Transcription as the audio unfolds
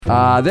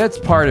That's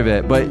part of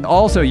it. But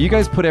also, you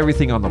guys put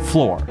everything on the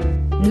floor.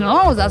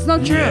 No, that's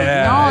not true.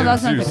 Yeah, no,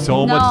 that's not dude, true.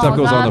 so much stuff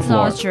goes on the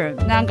floor. No, that's not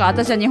true. なんか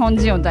私は日本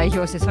人を代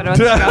表してそれは違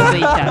うと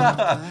言いた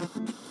い。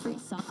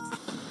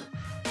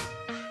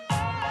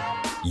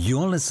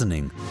You're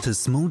listening to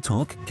Small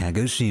Talk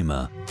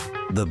Kagoshima,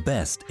 the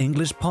best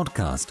English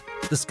podcast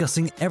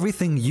discussing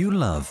everything you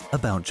love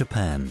about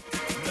Japan.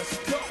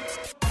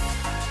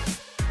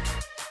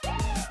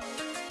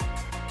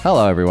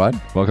 Hello, everyone.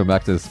 Welcome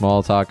back to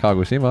Small Talk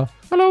Kagoshima.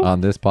 Hello.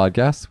 On this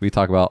podcast, we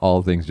talk about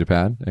all things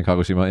Japan and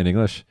Kagoshima in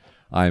English.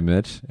 I'm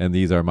Mitch, and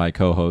these are my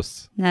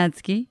co-hosts.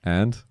 Natsuki.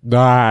 And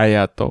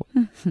Hayato.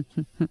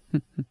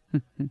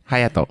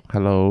 Hayato.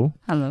 Hello.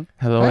 Hello.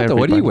 Hello, Hayato, everybody.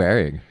 what are you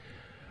wearing?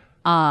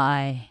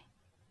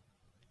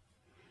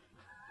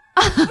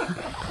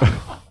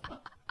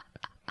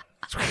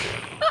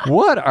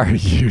 What are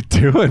you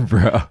doing,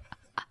 bro?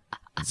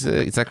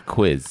 It's a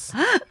quiz.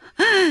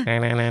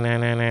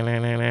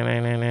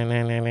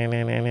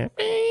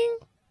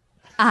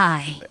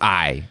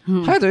 I.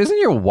 Hayato, isn't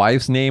your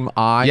wife's name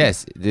I?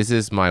 Yes, this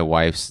is my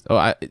wife's.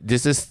 I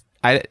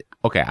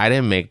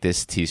didn't make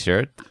this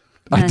T-shirt.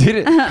 I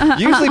didn't.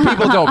 Usually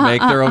people don't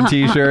make their own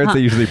T-shirts. They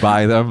usually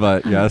buy them,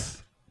 but yes.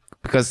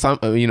 Because some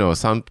people,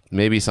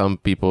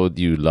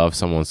 you love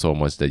someone so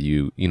much that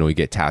you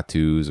get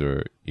tattoos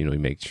or you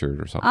make shirt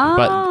or something.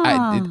 But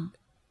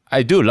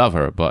I do love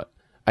her, but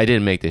I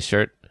didn't make this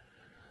shirt.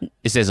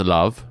 It says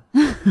love.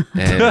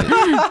 And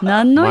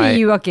何の言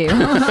い訳よ。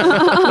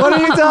 What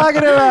are you talking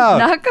about?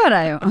 だか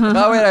らよ。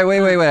 Oh,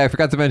 wait. I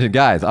forgot to mention,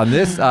 guys, on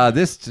this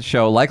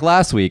show, like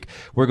last week,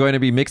 we're going to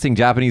be mixing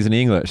Japanese and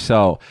English.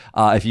 So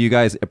if you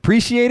guys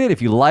appreciate it,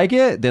 if you like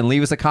it, then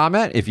leave us a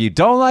comment. If you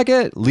don't like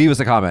it, leave us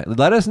a comment.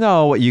 Let us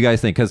know what you guys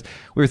think, because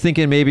we're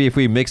thinking maybe if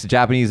we mix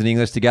Japanese and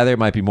English together, it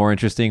might be more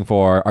interesting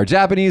for our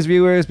Japanese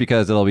viewers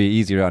because it'll be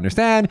easier to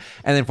understand.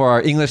 And then for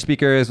our English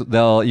speakers,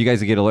 you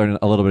guys get to learn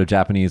a little bit of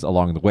Japanese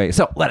along the way.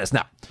 So let us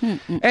know.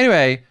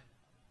 Anyway,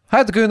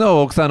 Hayato-kun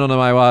no okusan no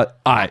namae wa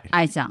Ai.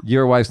 愛ちゃん。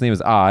 Your wife's name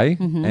is I,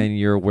 and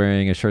you're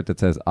wearing a shirt that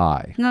says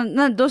I.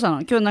 どうした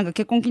の今日なんか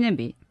結婚記念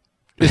日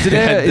Is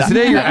today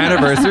your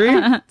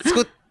anniversary?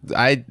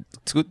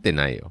 作って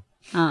ないよ。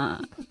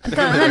な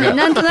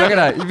んと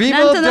なく。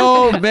 People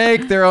don't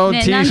make their own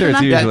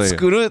T-shirts いや usually.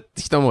 作る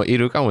人もい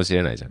るかもし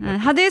れないじゃん。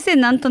How do you say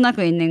なんとな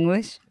く in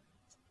English?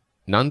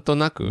 なんと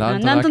なく。な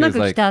んなんとなく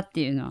来たっ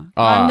ていうの。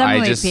I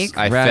Randomly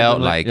felt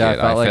Randomly, like yeah, it.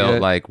 I felt I felt like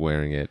like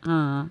wearing it.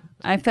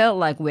 I felt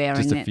like wearing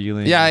Just a it.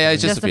 feeling. Yeah,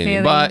 it's just a Just a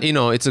feeling.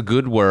 feeling. But it's a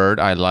good word.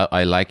 I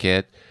like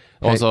it.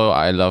 Also,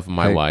 I love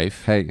my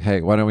wife.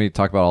 Hey, why don't we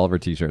talk about all of our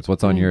T-shirts?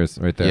 What's on yours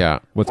right there? Yeah.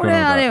 What's こ going れ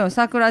on あれ with that? よ、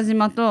桜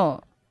島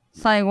と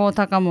西郷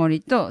隆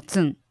盛と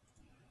ツン。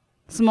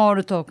スモー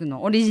ルトーク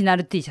のオリジナ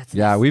ル T シャツ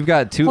です。 Yeah, we've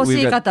got two. 欲し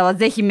We've い got, 方は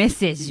ぜひメッ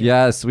セージを。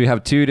 yes, we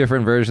have two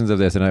different versions of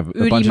this and a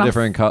bunch of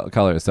different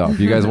colors. So if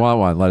you guys want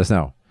one, let us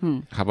know.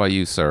 How about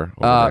you, sir?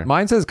 Over there?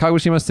 Mine says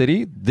Kagoshima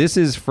City. This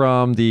is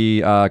from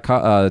the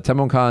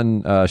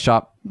Temonkan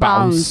shop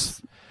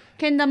Bounce.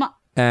 けん玉。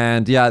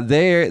 And yeah,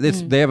 they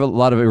have a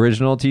lot of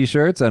original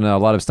T-shirts and a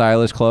lot of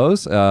stylish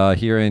clothes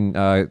here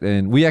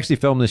and we actually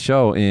filmed this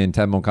show in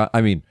Temonkan.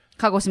 I mean,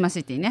 鹿児島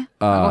シティね。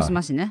鹿児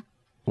島市ね。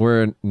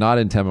 we're not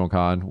in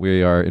Temonkan.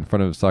 We are in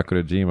front of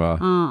Sakurajima,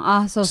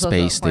 あ、そうそうそう。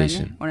 Space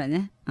Station. これ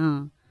ね。う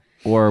ん。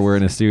 or we're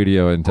in a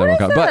studio in これ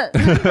Temonkan. さ、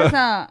 But なんか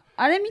さ、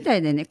あれみた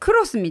いでね、ク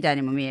ロスみたい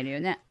にも見えるよ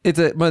ね。 it's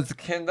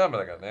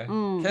kendama.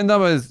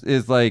 Kendama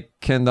is like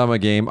kendama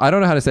game. I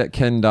don't know how to say it,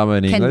 kendama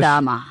in け English. ん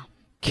玉。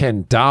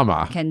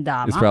 Kendama. けん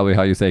玉。 Is probably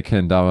how you say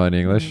kendama in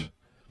English.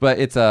 But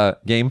it's a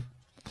game.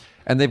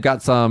 And they've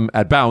got some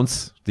at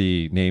Bounce,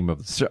 the name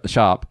of the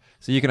shop.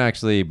 So you can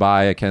actually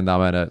buy a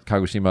kendama and a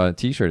Kagoshima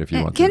T-shirt if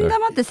you want けん to.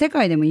 玉って世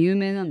界でも有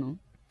名なの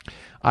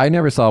I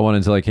never saw one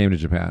until I came to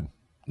Japan.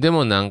 で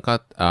もなん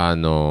か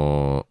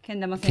け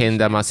ん玉選手。けん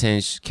玉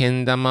選手、け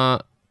ん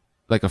玉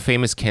like a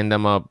famous けん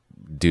玉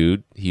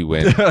dude. He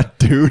went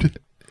Dude.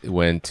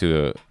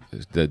 to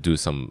do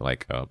some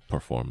like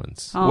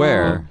performance.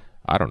 Where?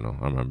 I don't know.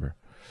 I remember.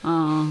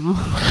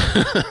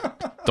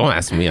 Don't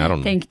ask me. I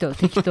don't know. 適当。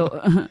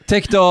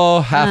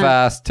 Tekto,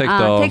 half-assed, 適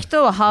tekto.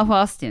 当はハーフ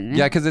アースっていうね。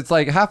 Yeah, because it's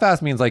like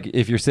half-assed means like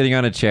if you're sitting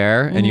on a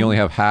chair and you only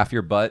have half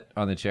your butt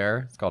on the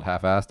chair. It's called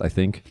half-assed, I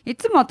think. い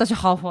つも私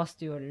ハーフアースっ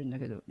て言われるんだ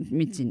けど、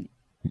みちに。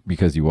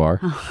 Because you are.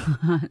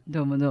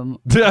 どうもどう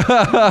も。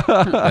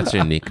 That's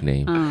your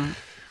nickname.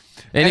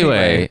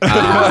 Anyway,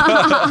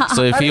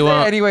 so if you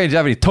want, Anyway, in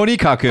Japanese, とに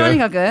かく。とに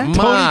かく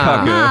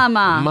まあ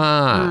まあ。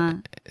ま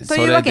あ、と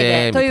いうわけ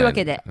で、それでというわ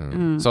けで。みたい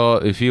な。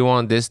So if you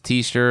want this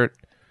T-shirt,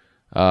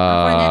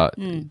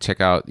 check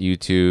out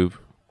YouTube.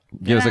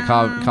 Give us a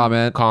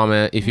comment.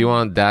 Comment if you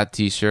want that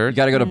T-shirt. You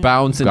got to go to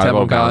Bounce in Gotta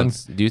go Temonkan.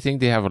 Bounce. Do you think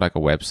they have like a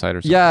website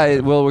or something? Yeah,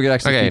 well, we're going to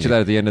actually Okay. feature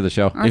that at the end of the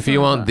show. If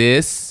you want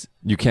this,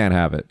 You can't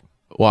have it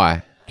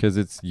why? because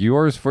it's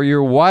yours for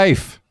your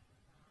wife.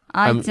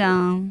 愛ちゃ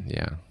ん。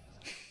 Yeah.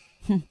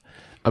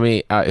 I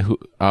mean,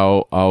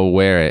 I'll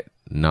wear it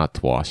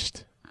not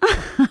washed.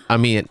 I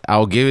mean,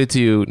 I'll give it to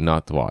you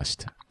not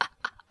washed.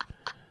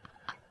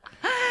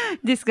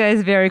 This guy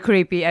is very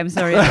creepy. I'm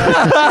sorry. I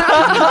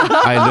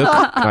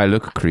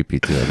look creepy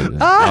too.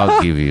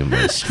 I'll give you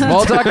my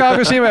Small Talk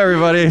Kagoshima,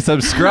 everybody.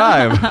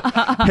 Subscribe.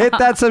 Hit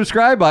that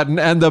subscribe button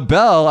and the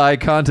bell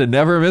icon to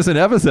never miss an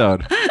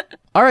episode.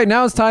 All right,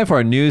 now it's time for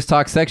our news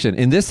talk section.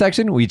 In this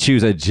section, we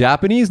choose a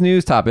Japanese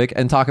news topic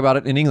and talk about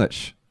it in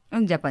English.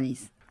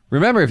 Japanese.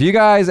 Remember, if you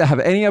guys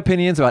have any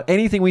opinions about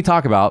anything we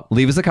talk about,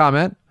 leave us a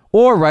comment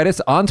or write us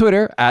on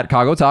Twitter at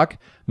KagoTalk,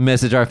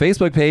 message our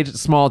Facebook page,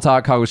 Small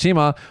Talk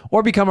Kagoshima,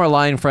 or become our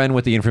line friend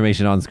with the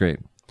information on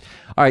screen.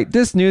 All right,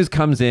 this news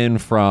comes in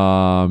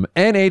from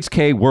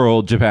NHK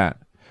World Japan.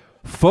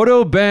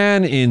 Photo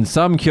ban in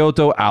some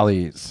Kyoto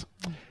alleys.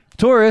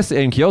 Tourists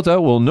in Kyoto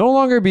will no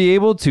longer be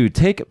able to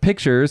take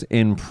pictures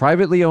in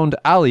privately owned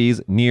alleys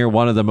near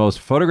one of the most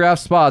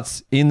photographed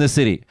spots in the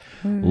city.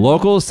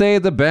 Locals say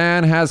the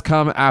ban has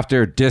come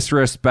after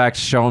disrespect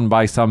shown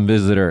by some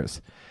visitors.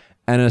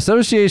 An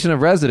association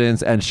of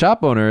residents and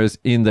shop owners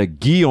in the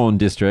Gion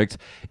district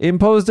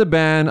imposed a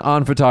ban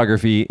on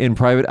photography in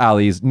private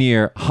alleys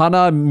near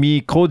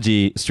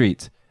Hanamikoji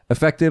Street,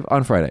 effective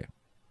on Friday.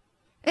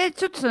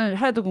 ちょっとさ、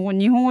ハヤト君、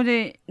日本語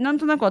で、なん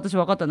となく私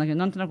分かったんだけど、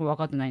なんとなく分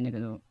かってないんだけ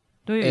ど。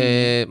どういう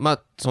意味？ま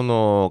あ、そ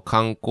の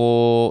観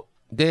光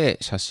で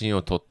写真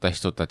を撮った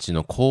人たち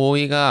の行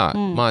為が、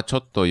まあちょ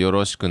っとよ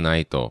ろしくな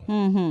いと。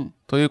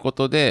というこ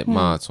とで、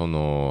まあそ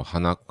の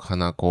花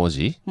小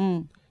路、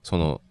そ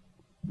の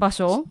場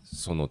所？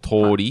その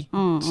通り、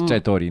ちっちゃ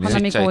い通りね。花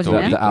見小路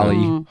ね。The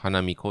alley.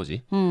 花見小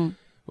路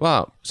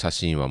は写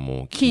真は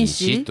もう禁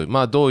止と。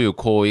まあどういう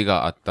行為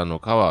があったの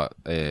かは、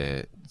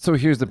So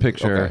here's the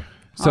picture. Okay.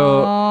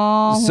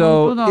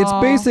 So it's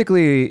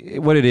basically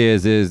what it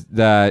is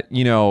that,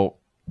 you know,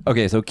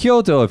 okay, so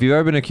Kyoto, if you've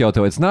ever been to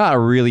Kyoto, it's not a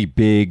really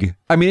big,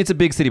 I mean, it's a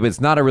big city, but it's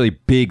not a really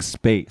big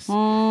space.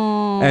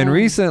 And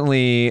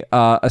recently,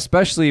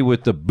 especially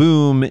with the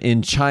boom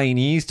in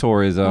Chinese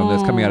tourism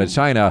that's coming out of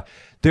China,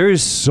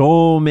 there's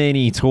so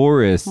many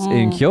tourists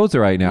in Kyoto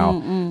right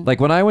now. Like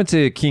when I went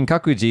to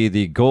Kinkakuji,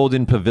 the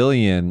Golden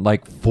Pavilion,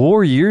 like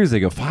 5 years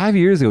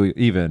ago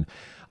even,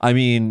 I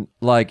mean,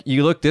 like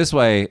you look this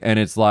way and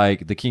it's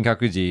like the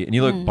Kinkakuji, and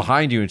you look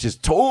behind you and it's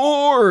just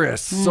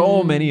tourists,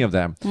 so many of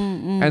them.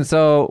 And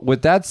so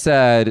with that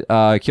said,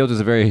 Kyoto is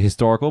a very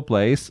historical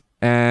place,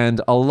 and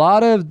a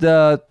lot of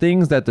the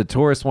things that the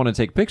tourists want to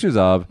take pictures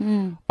of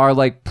are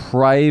like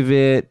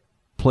private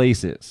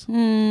places.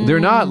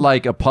 They're not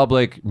like a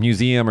public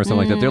museum or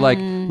something like that. They're like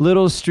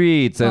little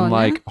streets and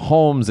like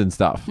homes and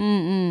stuff.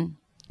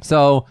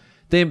 So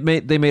they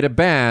made a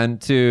ban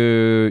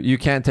to you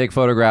can't take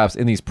photographs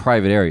in these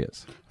private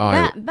areas.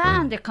 バ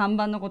ーンって看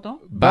板のこと？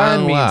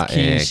 Ban means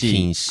禁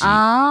kinshi. 止。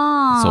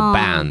あ So あ。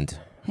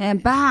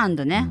banned. バーン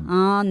ドね。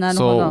ああ、なる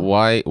ほ So ど。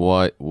 why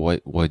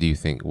do you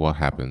think? What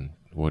happened?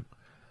 What?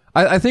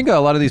 I think a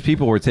lot of these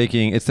people were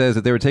taking, it says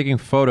that they were taking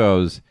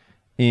photos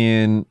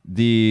in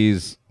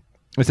these,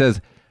 it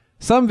says,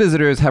 some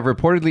visitors have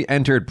reportedly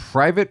entered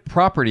private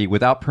property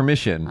without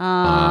permission.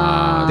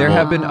 There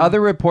have been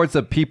other reports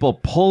of people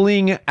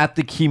pulling at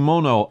the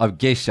kimono of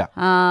Geisha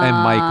and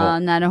あ Michael.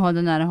 なるほ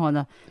ど、なるほ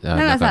ど。だ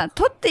からさ、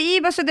撮ってい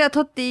い場所では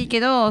撮っていい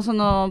けど、そ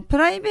の、プ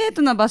ライベー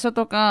トな場所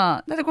と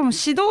か、だってこれも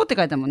指導って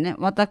書いてあるもんね。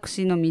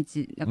私の道。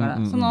だか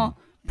ら、その、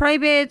プライ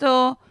ベー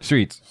ト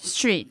Streets.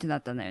 ストリートだ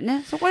ったんだよ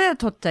ね。そこでは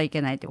撮っちゃい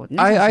けないってこと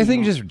ね。 I 写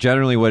think 真を just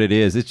generally what it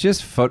is, it's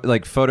just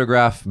like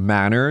photograph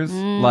manners.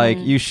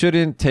 Like you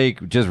shouldn't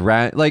take just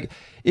like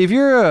if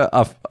you're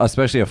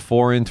especially a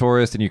foreign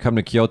tourist and you come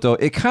to Kyoto,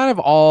 it kind of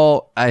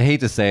all, I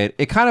hate to say it,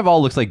 it kind of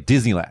all looks like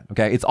Disneyland.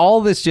 Okay, it's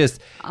all this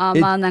just あ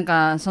it- まあなん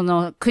か、そ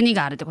の国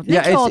があるってことね。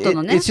 yeah, 京都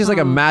のね。 it's just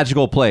like a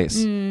magical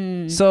place.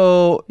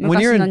 So when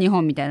昔 you're の in 日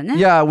本みたいなね。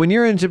 yeah, when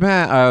you're in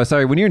Japan,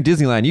 when you're in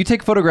Disneyland, you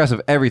take photographs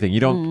of everything.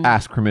 You don't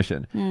ask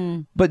permission.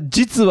 But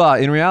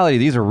jitsuwa, in reality,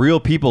 these are real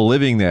people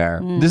living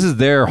there. This is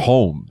their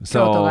home.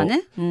 京都 So が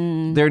ね。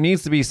 there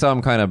needs to be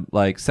some kind of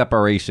like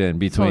separation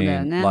between そうだ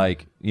よね。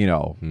 like, you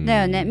know.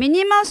 だよね。ミ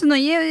ニーマウスの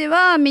家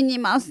はミニー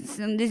マウス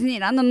ディズニー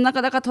ランドの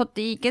中だから撮っ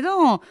ていいけ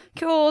ど、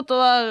京都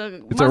は、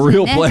It's a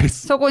real ね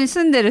place. そこに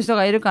住んでる人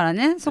がいるから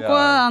ね。そこ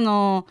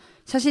は、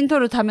写真撮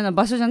るための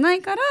場所じゃな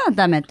いから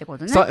ダメってこ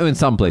とね。 So, in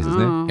some places,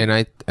 And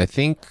I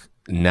think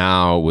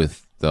now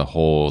with the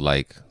whole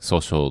like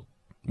social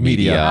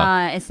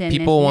media, SNS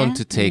people ね want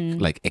to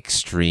take like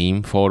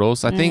extreme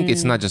photos. I think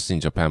it's not just in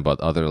Japan, but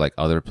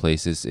other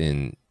places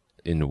in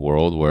the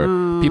world where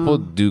people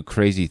do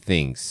crazy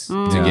things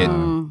to get,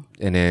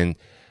 and then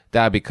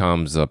that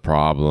becomes a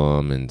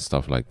problem and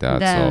stuff like that.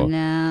 だよ So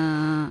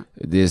ね。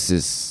 this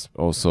is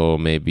also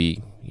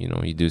maybe you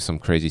do some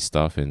crazy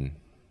stuff and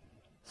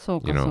そ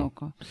うか you know. そう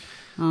か。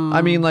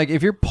I mean, like,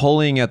 if you're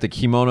pulling at the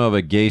kimono of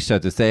a geisha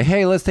to say,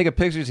 hey, let's take a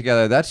picture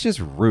together, that's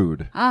just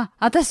rude.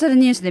 私それ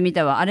ニュースで見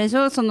たわ。あれでし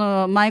ょ、そ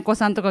の舞妓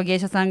さんとか芸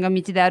者さんが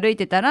道で歩い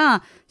てた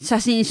ら写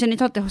真一緒に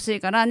撮ってほしい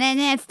からねえ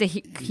ねえっつって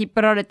引っ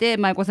張られて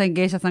舞妓さん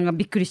芸者さんが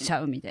びっくりしち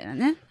ゃうみたいな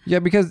ね。Yeah,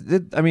 because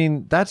I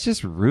mean, that's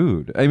just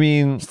rude. I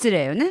mean, 失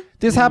礼よね。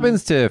 this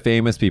happens to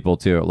famous people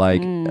too.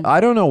 Like, I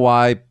don't know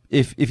why.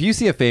 If you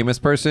see a famous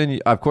person,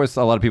 of course,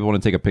 a lot of people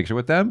want to take a picture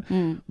with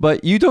them,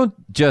 but you don't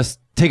just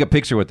take a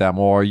picture with them,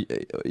 or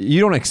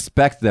you don't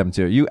expect them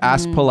to. You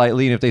ask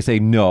politely, and if they say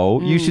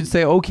no, you should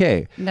say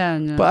okay.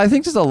 No. But I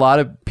think just a lot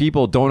of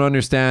people don't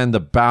understand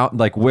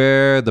like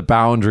where the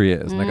boundary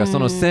is. なんかそ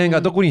の線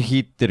がどこに引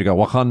いてるか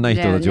分かんない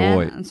人たち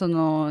多い。そ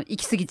の行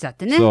き過ぎちゃっ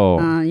てね。そ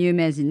う。有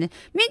名人ね。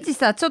ミッチ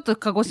さ、ちょっと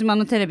鹿児島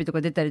のテレビとか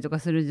出たりとか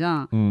するじ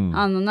ゃん。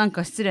なん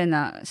か失礼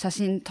な写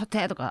真撮っ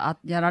てとか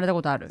やられた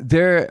ことある？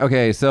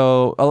 Okay,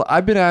 so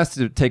I've been asked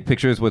to take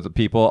pictures with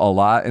people a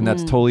lot, and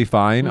that's totally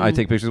fine. I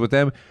take pictures with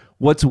them.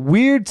 What's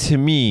weird to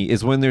me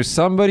is when there's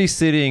somebody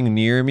sitting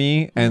near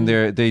me and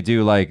they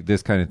do like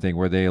this kind of thing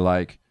where they're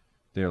like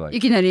い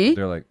きなり？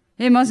 they're like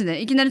マジ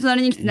でいきなり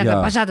隣に来てなん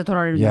かバシャーって撮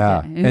られるんだ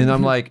って。And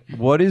I'm like,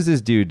 what is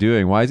this dude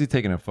doing? Why is he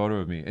taking a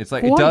photo of me? It's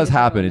like, it does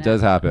happen. It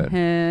does happen.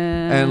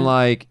 And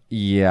like,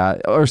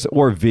 yeah,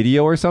 or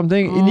video or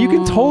something. And you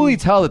can totally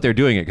tell that they're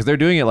doing it because they're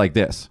doing it like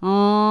this.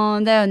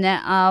 だよね。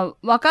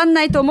わかん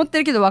ないと思って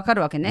るけどわか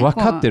るわけね。わ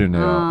かってるの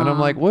よ。And I'm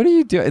like, what are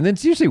you doing? And then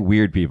it's usually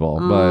weird people.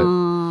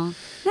 But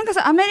なんか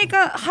さ、アメリ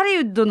カ、ハリウ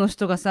ッドの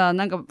人がさ、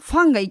なんかフ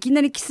ァンがいきな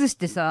りキスし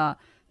てさ、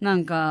な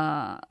ん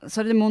か、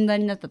それで問題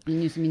になったっていう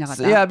ニュース見なかっ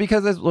た？ Yeah,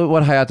 because that's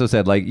what Hayato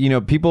said. Like, you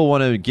know, people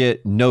want to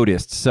get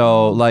noticed.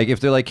 So, like, if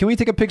they're like, can we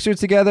take a picture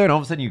together? And all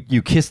of a sudden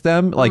you kiss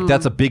them, like,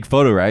 that's a big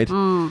photo, right?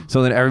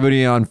 So then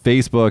everybody on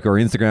Facebook or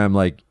Instagram,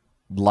 like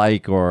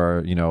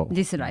or, you know,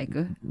 dislike?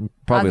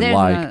 Probably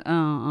like.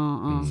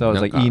 So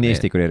it's like, いいねし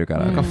てくれるか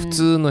ら。なんか普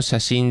通の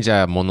写真じ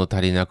ゃ物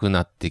足りなく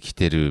なってき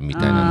てるみた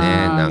いな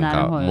ね。なん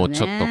かもう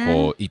ちょっと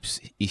こう、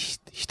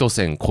一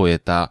線超え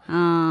た、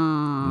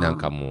なん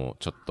かもう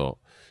ちょっと、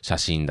写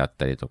真だっ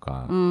たりと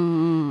か。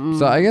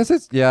So I guess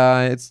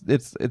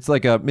it's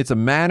like it's a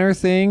manner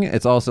thing.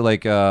 It's also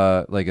like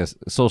a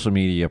social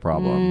media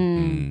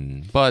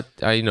problem. But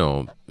I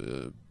know,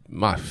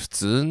 まあ普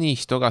通に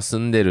人が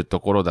住んでると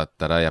ころだっ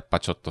たらやっぱ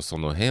ちょっとそ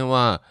の辺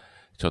は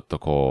ちょっと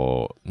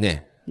こう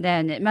ね。だ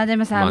よね。まあで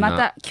もさ、ま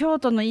た京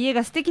都の家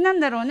が素敵なん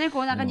だろうね。こ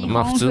うなんか日本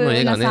まあ普通の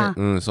家が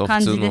ね、そう感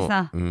じで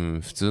さ、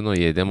普通の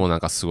家でもなん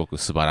かすごく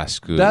素晴らし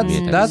く見えたり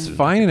する。That's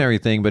fine and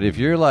everything, but if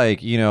you're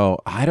like, you know,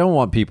 I don't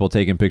want people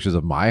taking pictures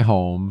of my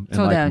home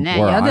and like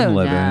where I'm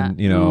living,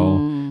 you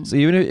know. So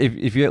even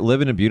if you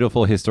live in a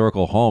beautiful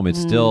historical home, it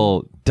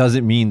still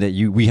doesn't mean that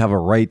we have a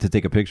right to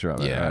take a picture of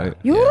it, right?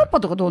 ヨーロッ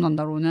パとかどうなん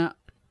だろうね。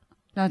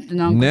だって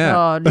なんか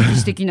さ、歴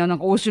史的ななん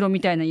かお城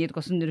みたいな家と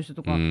か住んでる人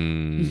とか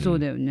いそう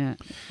だよね。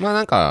まあ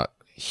なんか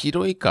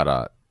広いか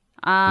ら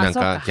なん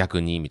か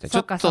逆にみたいな。ち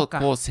ょっと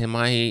こう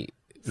狭い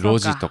路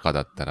地とか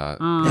だったら。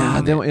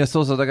Yeah, でもいやそ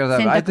うそうだから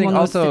I think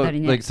also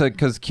like so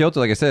because Kyoto,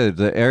 like I said,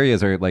 the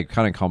areas are like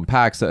kind of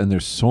compact, so, and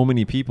there's so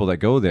many people that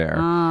go there.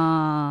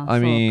 I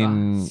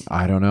mean,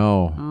 I don't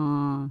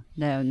know.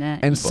 だよね。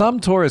And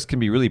some tourists can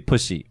be really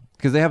pushy.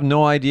 Because they have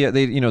no idea.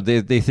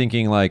 They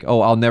thinking like, oh,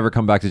 I'll never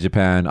come back to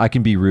Japan. I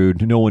can be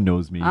rude. No one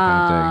knows me.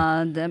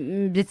 Kind of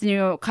thing. 別に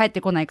帰っ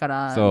てこないか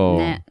ら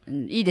ね。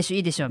いいで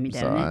しょみた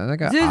いな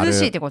ね。ずうず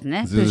しいってこと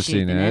ね。ずうず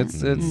しいね。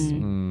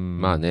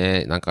まあ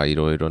ね、なんかい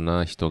ろいろ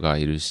な人が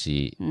いる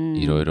し、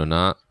いろいろ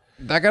な。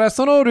だから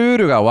そのルー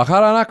ルがわ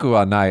からなく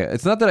はない。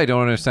It's not that I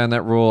don't understand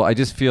that rule. I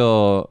just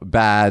feel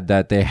bad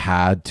that they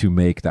had to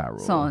make that rule.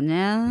 そうね。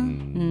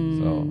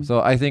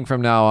So I think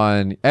from now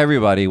on,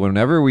 everybody,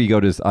 whenever we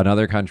go to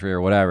another country or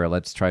whatever,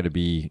 let's try to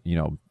be, you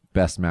know,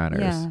 best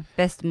manners. Yeah,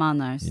 best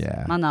manners.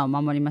 Yeah. マナーを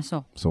守りまし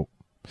ょう。So,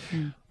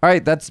 all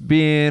right, that's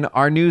been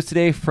our news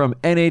today from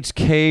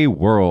NHK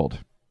World.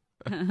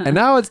 And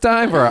now it's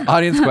time for our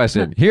audience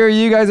question. Here,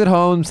 you guys at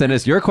home, send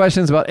us your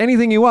questions about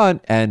anything you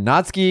want, and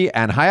Natsuki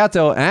and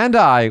Hayato and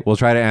I will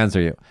try to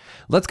answer you.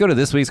 Let's go to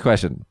this week's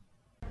question.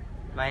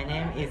 My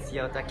name is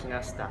Yota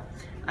Kinoshita.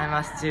 I'm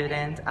a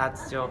student at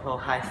Joho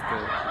High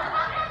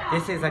School.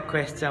 This is a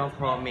question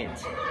for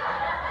Mitch.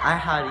 I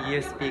heard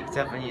you speak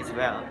Japanese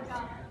well.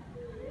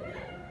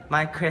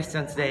 My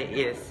question today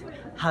is,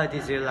 how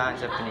did you learn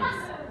Japanese?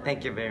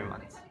 Thank you very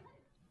much.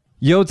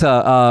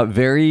 Yota,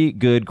 very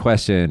good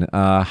question.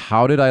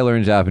 How did I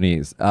learn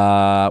Japanese?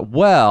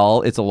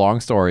 Well, it's a long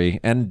story,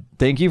 and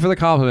thank you for the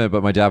compliment,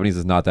 but my Japanese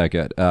is not that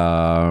good.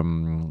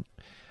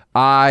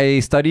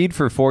 I studied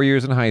for 4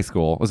 years in high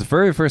school. It was the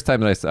very first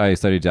time that I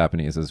studied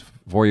Japanese. It was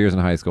 4 years in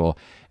high school.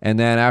 And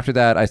then after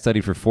that, I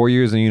studied for 4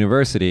 years in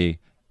university,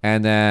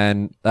 and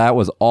then that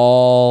was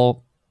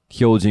all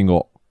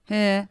Hyojingo.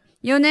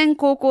 4年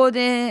高校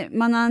で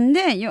学ん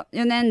で、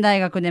4年大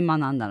学で学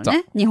んだの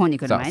ね。日本に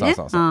来る前ね。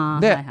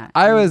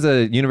I was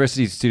a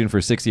university student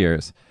for 6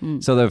 years.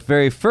 So the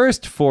very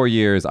first 4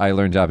 years I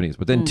learned Japanese.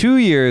 But then 2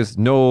 years,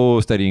 no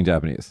studying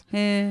Japanese.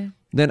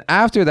 Then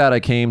after that, I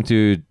came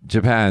to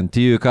Japan. っ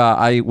ていう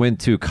か, I went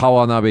to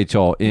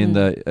Kawanabe-cho in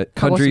the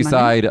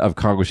countryside of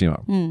Kagoshima.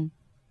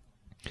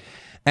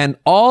 And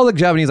all the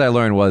Japanese I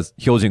learned was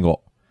Hyojingo.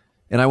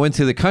 And I went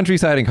to the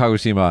countryside in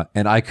Kagoshima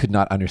and I could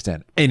not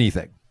understand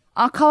anything.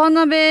 川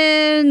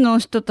鍋の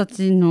人た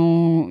ち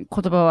の言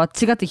葉は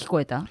違って聞こ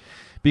えた?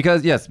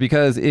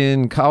 Because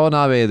in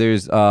Kawanabe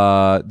there's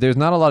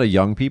not a lot of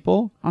young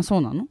people. そ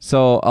うなの?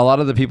 So a lot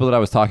of the people that I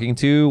was talking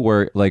to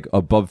were like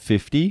above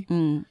 50.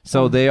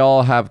 So they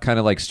all have kind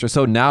of like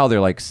so now they're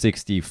like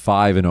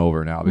 65 and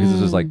over now because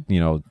this was like,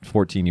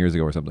 14 years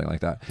ago or something like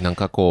that. なん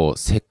かこう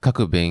せっか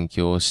く勉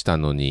強した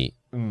のに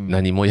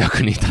何も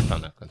役に立た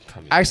なかっ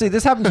た。 Actually,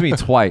 this happened to me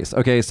twice.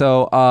 Okay,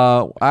 so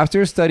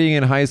after studying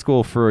in high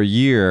school for a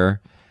year,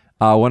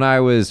 when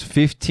I was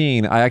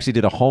 15, I actually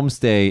did a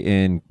homestay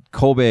in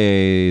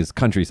Kobe's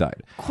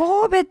countryside.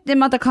 神戸って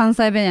また関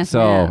西弁やし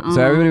ね。 So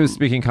everybody was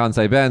speaking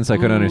Kansai Ben, so I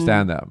couldn't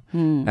understand them.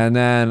 And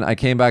then I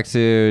went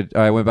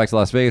back to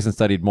Las Vegas and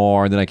studied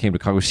more, and then I came to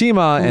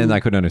Kagoshima, and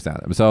I couldn't understand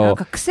them. な So ん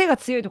か癖が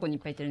強いとこにい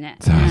っぱいいてるね。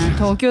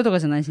東京とか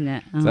じゃないし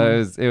ね。So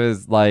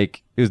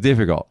it was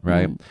difficult,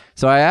 right?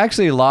 So I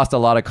actually lost a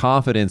lot of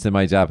confidence in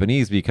my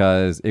Japanese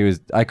because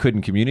I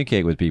couldn't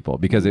communicate with people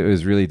because it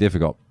was really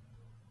difficult.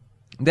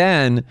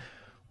 Then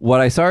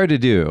what I started to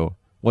do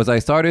was I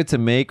started to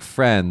make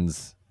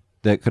friends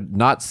that could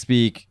not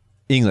speak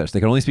English.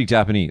 They could only speak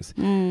Japanese.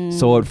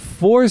 So it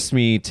forced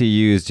me to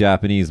use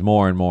Japanese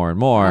more and more and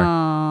more.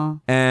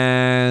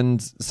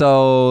 And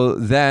so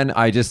then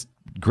I just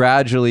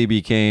gradually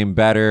became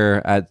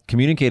better at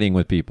communicating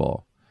with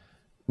people.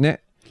 ね。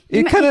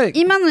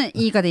今の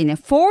言い方いいね。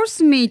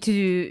force me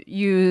to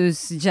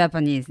use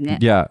Japanese ね。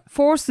Yeah.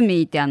 force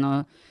me って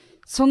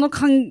その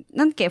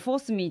なんだっけ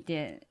force me っ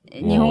て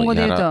日本語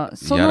で言うと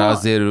その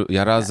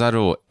やらざ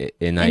るを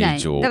得ない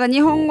状況。だから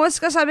日本語し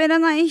か喋ら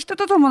ない人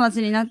と友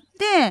達になっ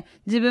て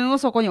自分を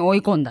そこに追い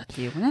込んだっ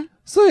ていうね。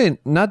それ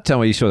なっちゃん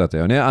は一緒だった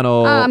よね。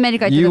アメリ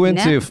カ行った時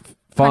ね。You went to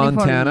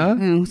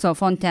Fontana? そう、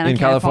Fontana, in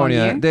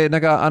California. で、な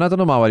んかあなた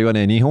の周りは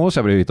ね、日本語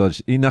喋れる人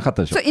いなかっ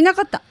たでしょ。そう、いな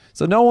かった。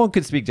So no one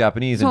could speak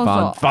Japanese in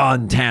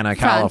Fontana,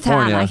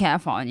 California. Fontana,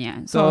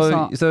 California.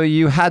 So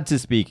you had to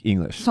speak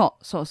English. そ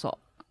う。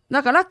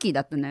だからラッキー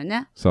だったんだよ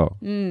ね。So.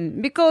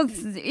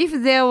 Because if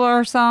there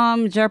were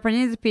some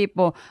Japanese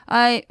people,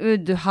 I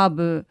would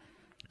have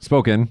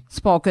spoken.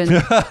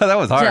 That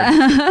was hard.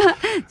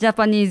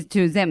 Japanese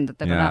to them だっ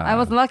たから、I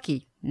was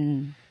lucky.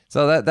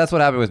 So that's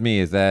what happened with me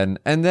is then,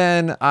 and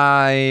then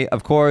I,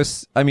 of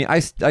course, I mean, I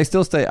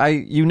still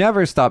you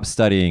never stop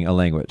studying a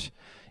language.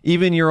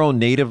 Even your own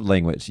native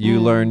language, you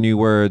learn new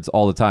words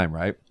all the time,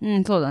 right?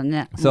 そうだ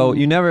ね。 So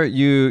you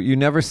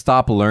never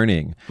stop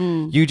learning.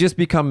 You just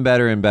become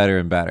better and better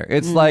and better.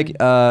 It's like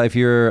if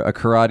you're a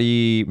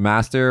karate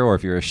master or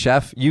if you're a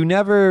chef, you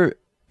never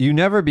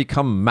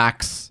become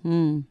max.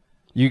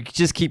 You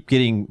just keep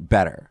getting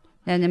better.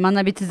 だよね、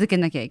学び続け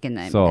なきゃいけ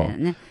ないみたいな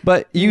ね。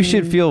But you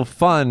should feel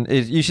fun.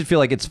 You should feel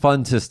like it's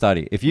fun to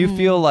study. If you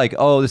feel like,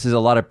 oh, this is a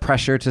lot of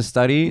pressure to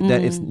study,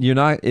 that you're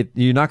not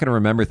going to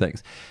remember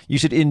things. You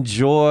should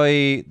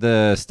enjoy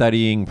the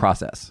studying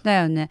process. だ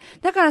よね。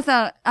だから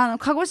さ、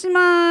鹿児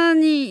島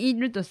にい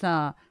ると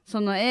さ、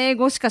その英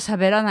語しか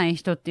喋らない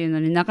人っていうの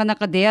になかな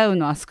か出会う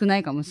のは少な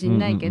いかもしれ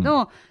ないけ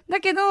ど、だ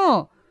け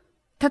ど、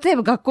例え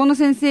ば学校の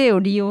先生を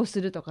利用す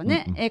るとか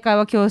ね、英会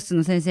話教室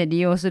の先生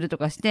利用すると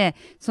かして、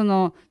そ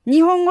の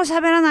日本語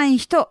喋らない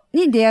人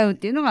に出会うっ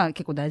ていうのが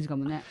結構大事か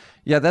もね。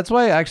Yeah, that's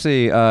why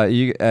actually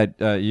you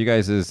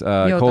guys'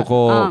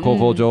 Koko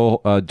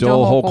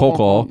Joho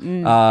Koko,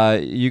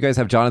 you guys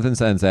have Jonathan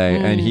Sensei,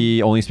 and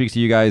he only speaks to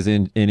you guys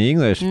in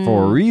English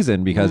for a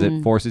reason because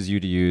it forces you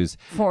to use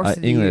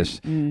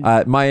English.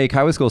 My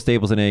Eikaiwa school,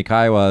 Staples in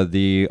Eikaiwa,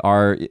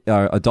 our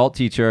adult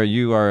teacher,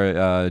 you are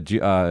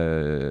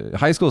a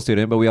high school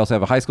student, but we also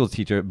have a high school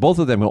teacher. Both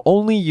of them will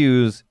only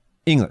use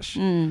English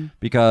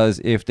because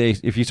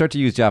if you start to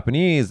use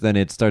Japanese, then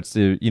it starts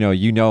to,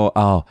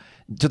 oh,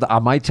 ちょっと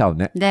甘えちゃう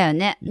ね。だよ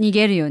ね。逃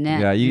げるよね。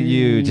Yeah, you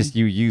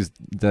use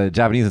the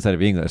Japanese instead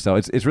of English. So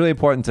it's really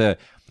important to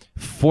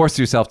force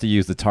yourself to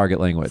use the target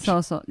language. そ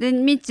うそう。で、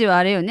ミッチは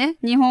あれよね。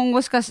日本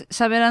語しか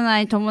喋ら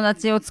ない友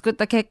達を作っ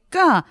た結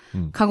果、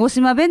鹿児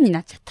島弁にな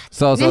っちゃった、ね。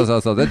そ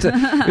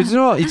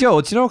う。一応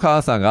うちのお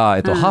母さんが、ハ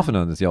ーフ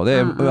なんですよ。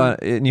で、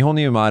日本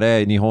に生ま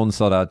れ、日本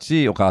育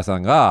ち、お母さ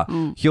んが、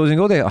標準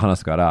語で話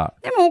すから。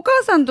でもお母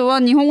さんとは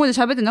日本語で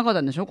喋ってなかっ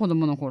たんでしょ子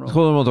供の頃。子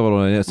供のとこ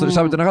ろね、それ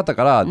喋ってなかった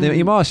から、で、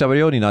今は喋る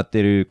ようになっ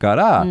てるか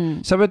ら、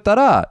喋った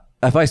ら、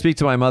if I speak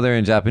to my mother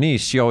in Japanese,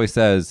 she always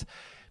says,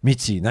 ミ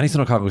チ、何そ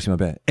の鹿児島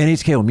弁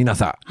 ?NHK を見な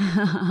さ。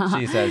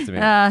She says to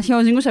me.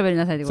 標準語喋り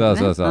なさいってことね。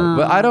そう。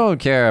But I don't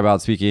care about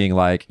speaking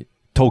like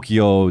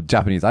Tokyo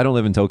Japanese. I don't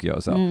live in Tokyo,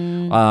 so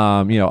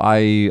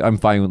I'm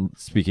fine with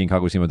speaking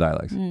Kagoshima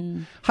dialects.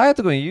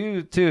 Hayato-kun,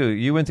 you too,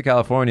 you went to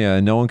California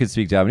and no one could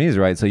speak Japanese,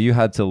 right? So you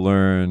had to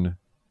learn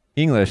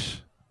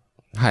English.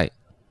 はい。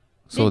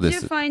そうで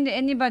す。Did you find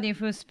anybody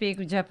who speak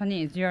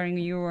Japanese during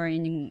you were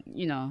in,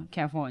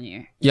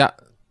 California? いや、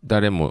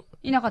誰も。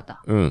いなかっ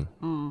た。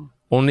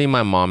Only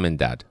my mom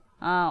and dad.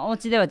 お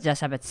家ではじゃあ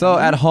喋ってた So の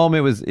ね at home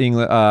it was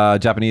English,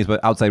 Japanese, but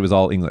outside was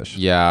all English.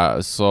 Yeah,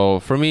 so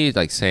for me,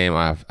 like same,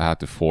 I had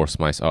to force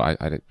myself.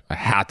 I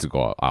had to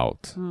go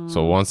out.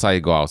 So once I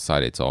go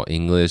outside, it's all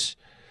English.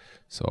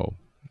 So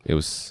it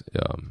was.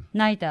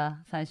 泣いた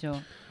最初。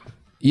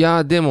い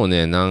やでも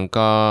ねなん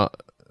か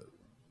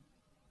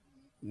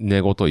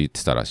寝言言っ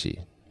てたらしい。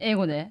英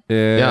語で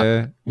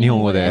日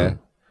本語で。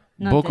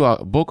なんて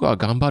僕は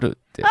頑張る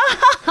って。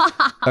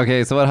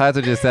Okay, so what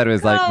Hayato just said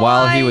was like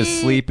while he was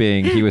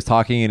sleeping, he was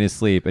talking in his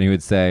sleep, and he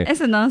would say,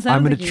 それ何歳 "I'm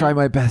の going 時 to try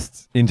my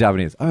best" in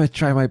Japanese. I'm going to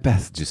try my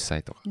best. 10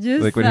歳とか。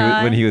 10 Like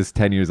when he was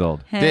 10 years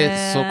old. へー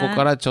でそこ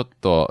からちょっ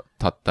と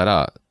経った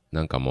ら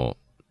なんかもう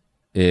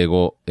英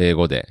語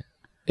で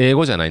英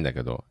語じゃないんだ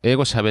けど英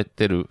語喋っ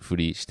てるふ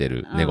りして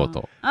る寝言。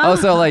 Oh,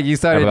 so like you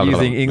started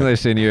using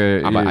English in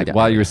your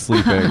while you were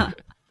sleeping.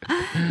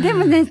 で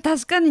もね、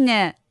確かに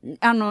ね、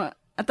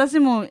私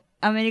も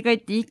アメリカ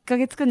行って1ヶ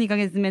月か2ヶ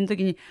月目の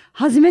時に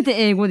初めて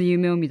英語で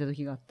夢を見た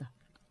時があった。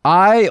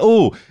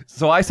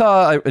So I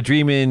saw a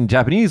dream in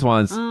Japanese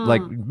once,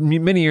 like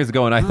many years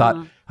ago, and I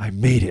thought, I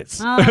made it.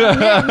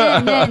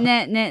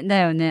 ね、だ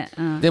よね。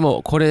うん、で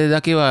もこれ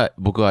だけは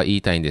僕は言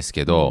いたいんです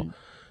けど、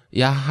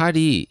やは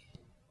り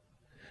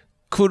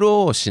苦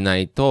労しな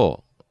い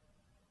と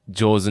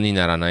上手に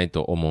ならない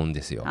と思うん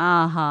ですよ。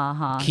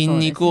筋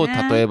肉を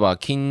例えば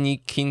筋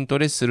ト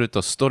レする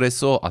とストレ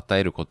スを与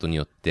えることに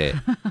よって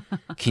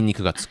筋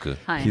肉がつく。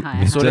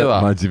それ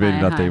は真面目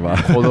になって今。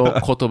この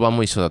言葉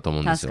も一緒だと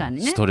思うんですよ。確か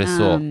にね。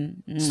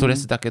ストレ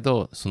スだけ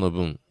どその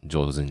分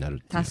上手になるっ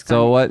ていう。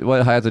So what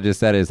Hayato just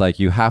said is like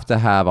you have to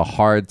have a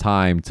hard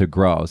time to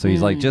grow. So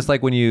he's like just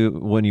like when you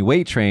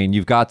weight train,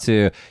 you've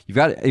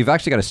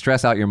actually got to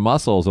stress out your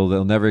muscles or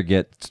they'll never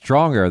get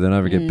stronger, they'll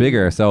never get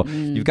bigger. So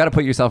you've got to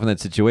put yourself in that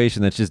situation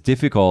that's just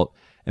difficult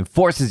and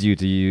forces you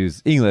to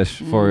use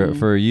English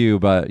for you,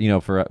 but you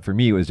know for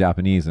me it was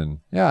Japanese, and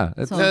yeah,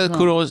 it's,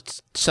 苦労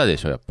したで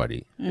しょやっぱ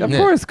り。 of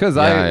course, because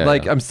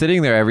I'm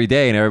sitting there every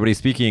day and everybody's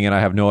speaking and I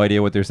have no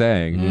idea what they're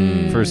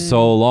saying for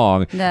so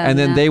long, and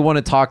then they want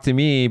to talk to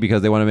me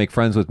because they want to make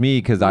friends with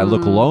me because I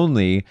look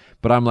lonely,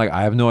 but I'm like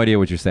I have no idea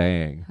what you're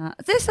saying.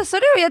 でさ、そ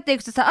れをやってい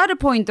くとさ、ある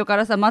ポイントか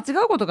らさ、間違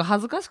うことが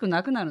恥ずかしく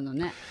なくなるの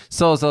ね。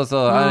So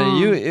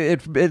you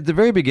at the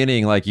very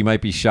beginning, like you might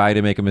be shy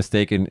to make a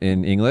mistake in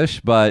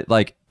English, but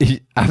like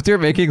after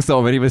making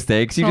so many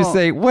mistakes, you just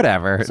say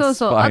whatever. そう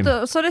そう。 It's あ fine.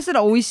 と、それす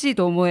ら美味しい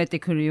と思えて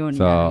くるように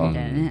なるみ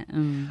たいなね。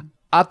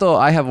Ato,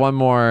 I have one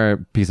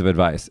more piece of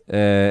advice.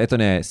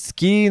 好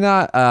き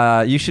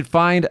な, you should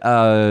find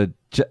an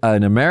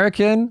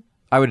American,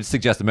 I would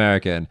suggest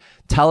American,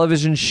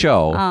 television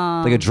show,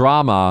 like a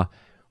drama,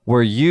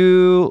 where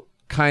you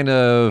kind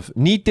of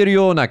似てる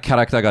ようなキャ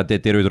ラクターが出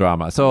てる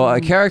drama. So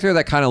a character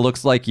that kind of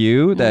looks like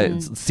you,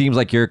 that seems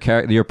like your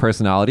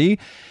personality,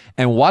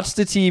 and watch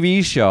the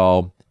TV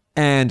show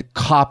and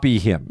copy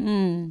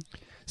him.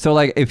 So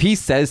like if he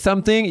says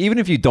something, even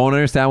if you don't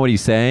understand what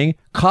he's saying,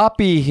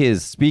 copy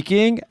his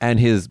speaking and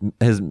his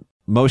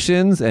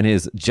motions and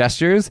his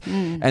gestures,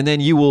 and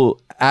then you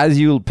will, as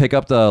you pick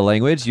up the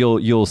language,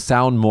 you'll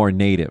sound more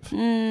native.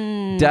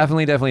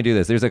 Definitely do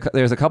this.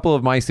 There's a couple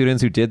of my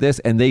students who did this,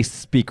 and they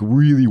speak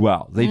really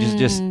well. They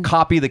just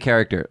copy the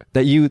character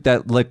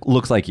that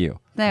looks like you.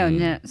 だよ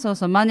ね、そう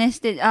そう真似し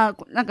て、なん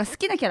か好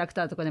きなキャラク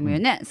ターとかでもいい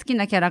よね、好き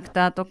なキャラク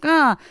ターと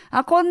か、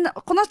この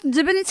人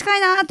自分に近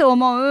いなと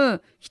思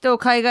う人を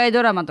海外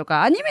ドラマと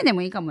かアニメで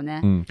もいいかも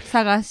ね、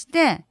探し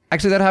て。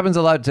Actually, that happens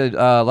a lot to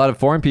a lot of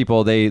foreign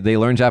people. They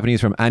learn Japanese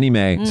from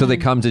anime, so they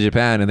come to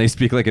Japan and they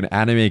speak like an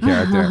anime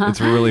character.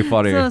 It's really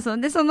funny. そうそう。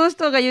で、その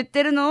人が言っ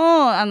てる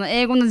のを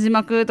英語の字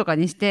幕とか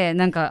にして、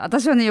なんか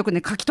私はねよく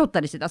ね書き取った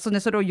りしてた。それで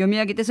それを読み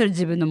上げてそれ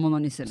自分のもの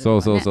にするとか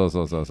ね。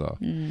So.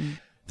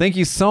 Thank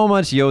you so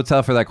much,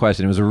 Yota, for that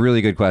question. It was a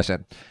really good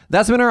question.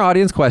 That's been our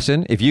audience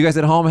question. If you guys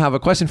at home have a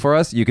question for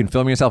us, you can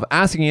film yourself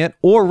asking it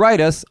or write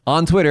us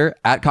on Twitter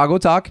at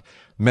KagoTalk,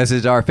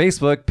 message our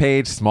Facebook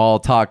page, Small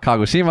Talk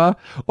Kagoshima,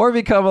 or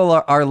become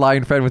our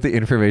line friend with the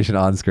information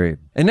on screen.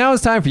 And now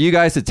it's time for you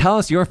guys to tell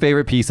us your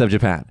favorite piece of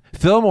Japan.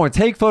 Film or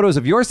take photos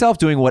of yourself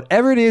doing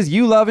whatever it is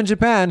you love in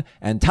Japan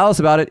and tell us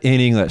about it in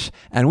English.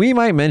 And we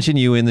might mention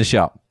you in the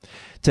show.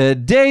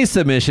 Today's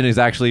submission is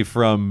actually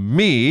from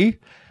me.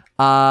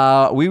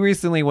 We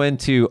recently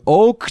went to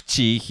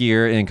Okuchi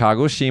here in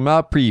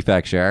Kagoshima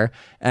Prefecture,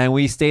 and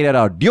we stayed at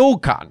a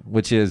ryokan,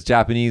 which is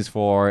Japanese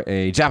for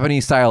a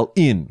Japanese-style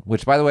inn,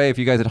 which, by the way, if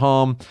you guys at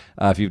home,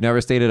 if you've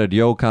never stayed at a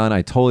ryokan,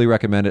 I totally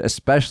recommend it,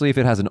 especially if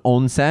it has an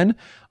onsen.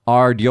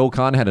 Our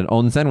ryokan had an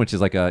onsen, which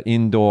is like an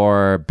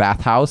indoor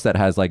bathhouse that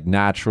has like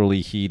naturally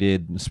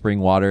heated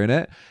spring water in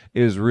it.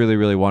 It is really,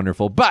 really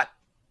wonderful. But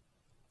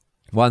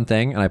one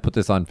thing, and I put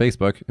this on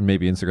Facebook and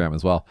maybe Instagram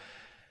as well,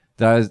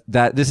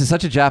 that this is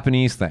such a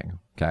Japanese thing,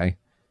 okay?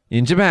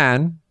 In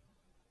Japan,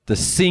 the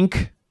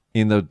sink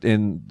in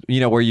you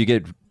know where you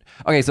get,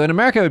 okay, so in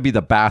America it would be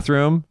the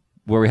bathroom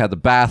where we had the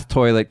bath,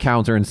 toilet,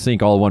 counter, and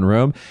sink all in one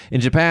room. In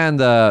Japan,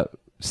 the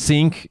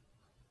sink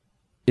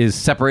is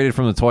separated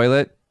from the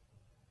toilet,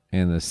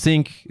 and the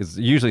sink is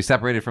usually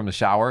separated from the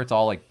shower. It's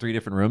all like 3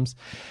 different rooms.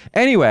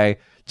 Anyway,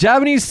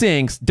 Japanese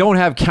sinks don't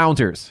have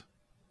counters.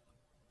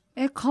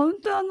 カウ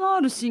ンターの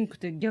あるシンクっ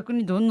て逆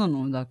にどんな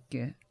のだっ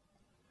け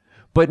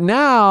But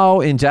now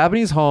in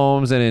Japanese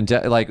homes and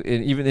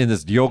even in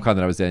this ryokan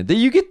that I was in,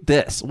 you get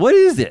this. What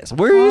is this?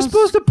 Where are you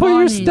supposed to put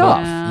your funny, stuff?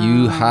 yeah.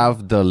 You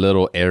have the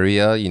little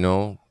area,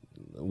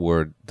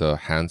 where the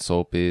hand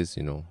soap is.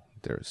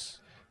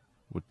 There's.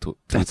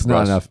 That's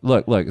not enough.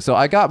 Look. So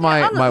I got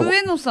あの my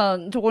上のさ、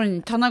ところ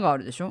に棚があ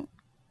るでしょ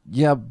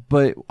yeah,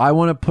 but I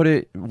want to put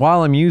it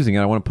while I'm using it.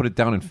 I want to put it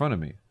down in front of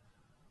me.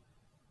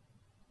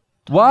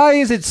 Why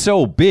is it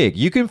so big?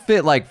 You can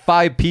fit like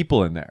 5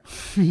 people in there.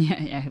 いや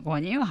いや、5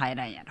人は入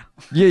らんやろ。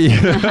 Yeah.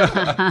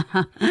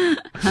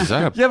 Is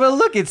that a Yeah, but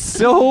look, it's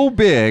so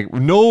big.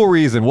 No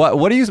reason.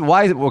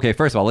 Why is it? Okay,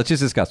 first of all, let's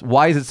just discuss.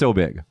 Why is it so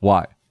big?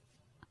 Why?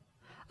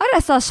 あ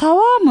れさ、シャ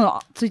ワーも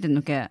ついてん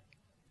のけ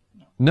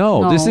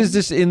No, No. this is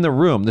just in the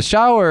room. The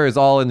shower is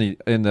all in the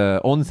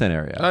onsen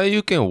area.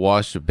 you can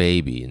wash the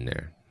baby in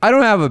there. I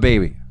don't have a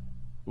baby.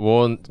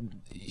 Well,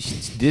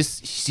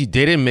 she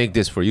didn't make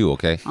this for you,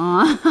 okay?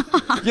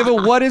 Yeah,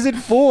 but what is it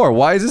for?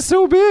 Why is it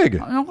so big?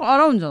 なんか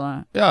洗うんじゃ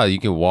ない Yeah, you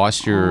can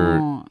wash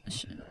your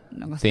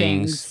なんか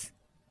things.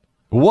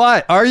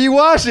 What are you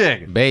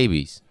washing?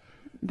 babies.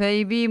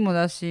 ベイビーも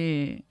だ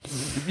し。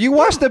 You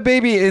wash the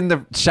baby in the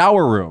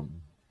shower room.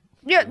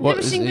 いや、で What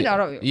も is シンク it? で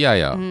洗うよ。 Yeah,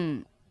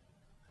 yeah.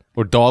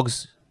 Or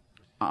dogs.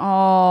 あ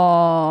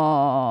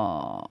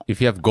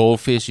If you have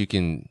goldfish, you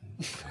can.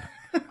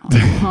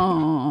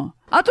 あ。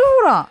あと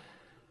ほら、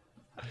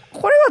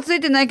これはつい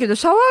てないけど、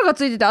シャワーが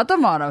ついてて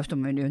頭洗う人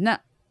もいるよね。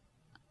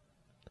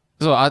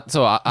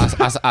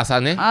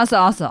朝ね。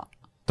朝。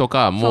と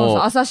か、そうそう、もう、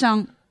朝シャ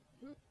ン。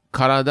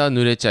体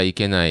濡れちゃい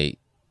けない、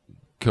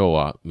今日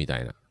は、みた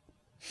いな。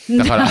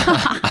だから、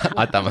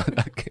頭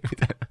だけ、み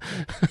たいな。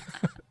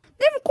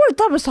でもこれ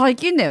多分最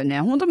近だよ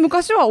ね。ほんと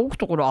昔は置く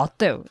ところあっ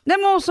たよ。で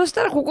もそし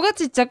たらここが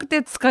ちっちゃく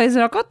て使いづ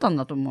らかったん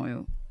だと思う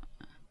よ。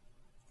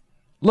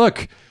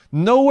Look,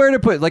 nowhere to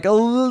put like a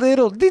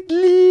little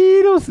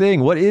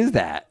thing. What is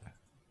that?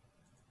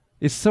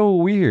 It's so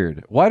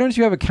weird. Why don't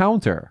you have a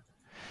counter?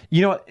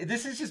 You know,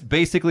 this is just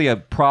basically a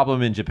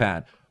problem in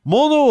Japan.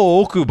 Mono o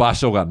oku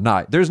basho ga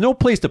nai. There's no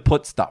place to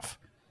put stuff.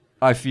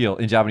 I feel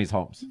in Japanese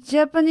homes.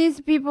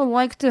 Japanese people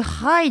like to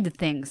hide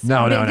things.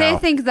 No. They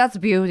think that's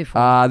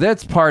beautiful.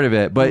 That's part of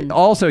it, but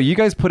also you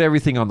guys put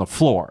everything on the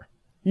floor.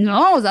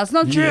 No, that's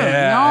not true.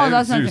 Yeah, no,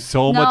 that's not true.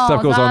 so much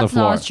stuff goes on the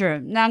floor. No, that's not true.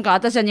 なんか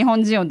私は日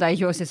本人を代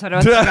表してそれ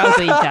は違うと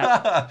言い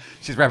た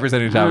い。 She's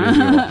representing Japanese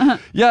people.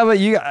 Yeah, but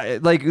you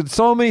like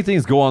so many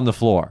things go on the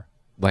floor.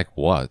 Like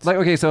what? Like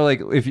okay, so like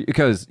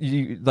because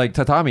you like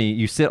tatami,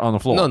 you sit on the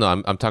floor. No,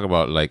 I'm talking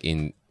about like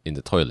in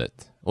the toilet.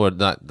 Or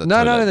not the No,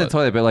 toilet. not in the but-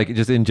 toilet, but like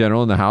just in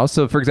general in the house.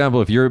 So, for example,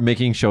 if you're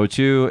making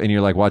shochu and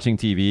you're like watching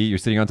TV, you're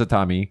sitting on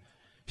tatami,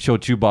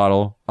 shochu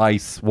bottle,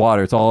 ice,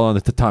 water, it's all on the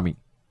tatami,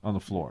 on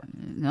the floor.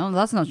 No,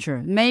 that's not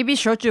true. Maybe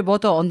shochu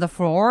bottle on the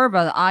floor,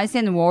 but ice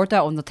and water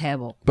on the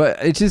table. But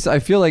it's just, I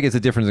feel like it's a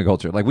difference in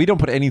culture. Like, we don't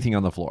put anything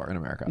on the floor in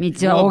America. めっ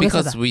ちゃ Well, 大げ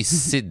さだ because。we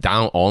sit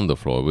down on the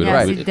floor. We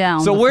Yeah, don't sit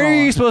down. So, on the where are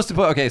floor. you supposed to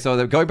put, okay,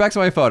 so going back to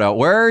my photo,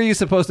 where are you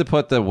supposed to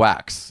put the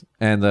wax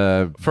and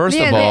the. First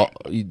Yeah, of all,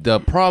 the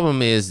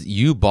problem is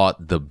you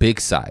bought the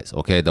big size,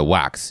 okay? The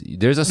wax.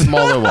 There's a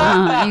smaller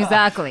one.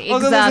 Exactly.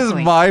 Oh, so this is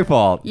my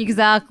fault.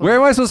 Exactly. Where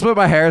am I supposed to put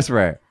my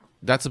hairspray?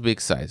 That's a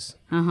big size.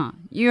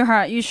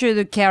 You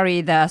should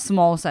carry the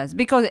small size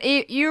because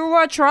you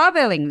were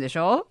traveling でし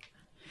ょ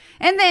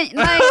And then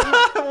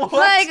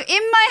like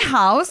in my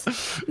house,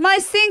 my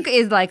sink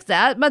is like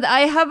that, but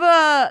I have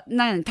a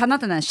棚っ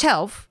て何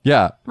shelf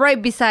Yeah.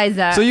 right beside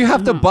that. So, you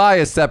have to buy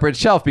a separate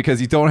shelf because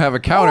you don't have a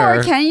counter.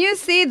 Or can you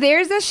see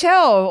there's a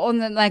shelf on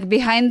the, like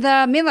behind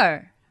the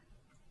mirror?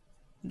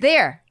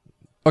 There.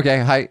 Okay,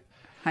 hi.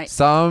 Hi.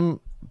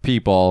 Some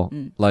people,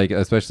 like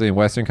especially in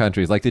Western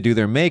countries, like to do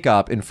their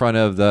makeup in front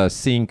of the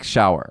sink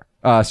shower.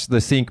 The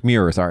sink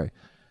mirror, sorry.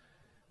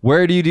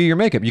 Where do you do your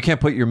makeup? You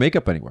can't put your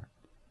makeup anywhere.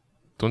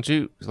 Don't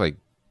you like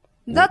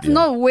That's yeah.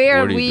 not where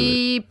Where do you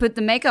we put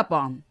the makeup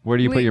on. Where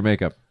do you put We- your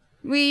makeup?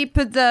 We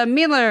put the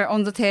mirror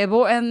on the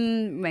table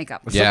and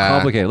makeup. It's Yeah. so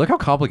complicated. Look how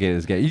complicated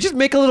this gets. You just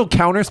make a little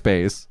counter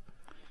space.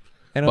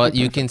 And it'll but be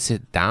you perfect. can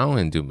sit down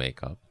and do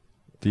makeup.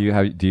 Do you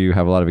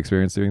have a lot of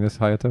experience doing this,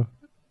 Hayato?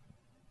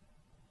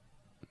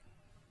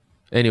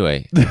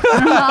 Anyway,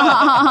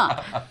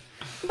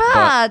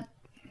 But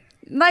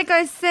like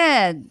I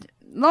said,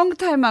 long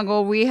time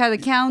ago we had a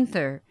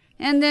counter,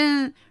 and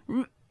then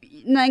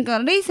like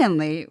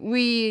recently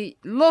we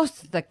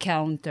lost the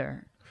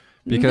counter.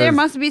 Because- There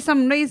must be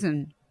some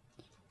reason.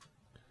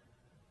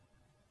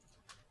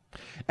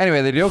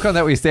 Anyway, the ryokan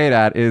that we stayed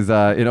at is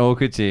in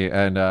Okuchi,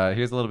 and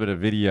here's a little bit of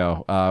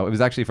video. It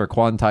was actually for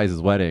Kwan Tai's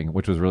wedding,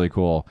 which was really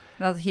cool.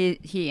 That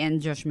he and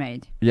Josh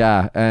made.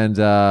 Yeah, and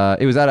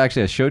it was at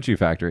actually a shochu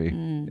factory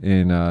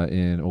in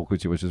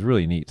Okuchi, which is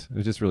really neat. It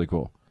was just really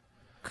cool.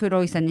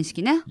 Kuroisa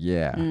Nishiki ne?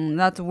 Yeah.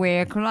 That's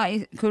where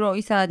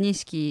Kuroisa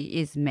Nishiki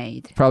is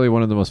made. Probably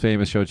one of the most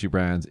famous shochu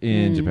brands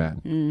in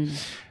Japan.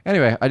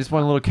 Anyway, I just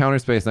want a little counter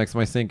space next to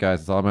my sink, guys.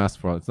 That's all I'm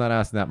asking for. It's not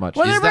asking that much.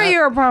 What about that-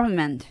 your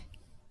apartment?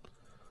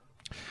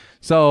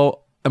 So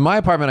in my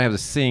apartment, I have a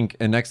sink,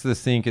 and next to the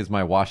sink is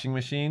my washing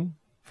machine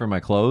for my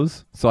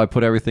clothes. So I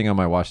put everything on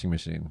my washing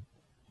machine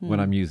when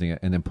I'm using it,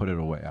 and then put it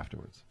away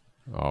afterwards.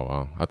 Oh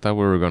wow! I thought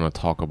we were gonna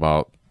talk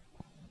about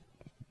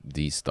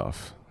these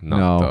stuff,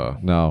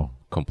 not No,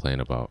 complain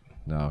about.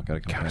 gotta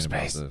complain Counter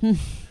about space. the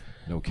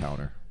no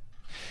counter.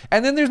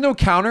 And then there's no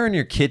counter in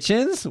your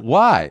kitchens.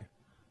 Why?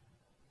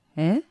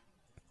 Eh?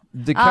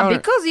 The counter.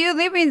 Because you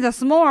live in the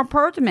small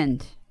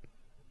apartment.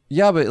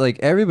 Yeah, but like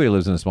everybody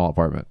lives in a small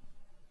apartment.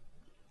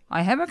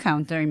 I have a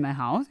counter in my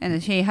house,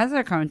 and he has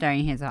a counter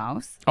in his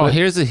house. Oh,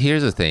 here's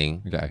the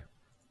thing. Okay.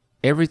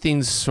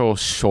 Everything's so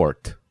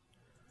short.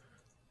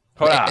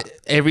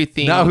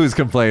 Everything. Now who's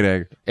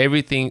complaining?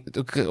 Everything.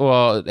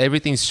 Well,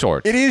 everything's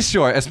short. It is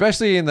short,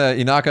 especially in the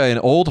Inaka and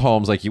old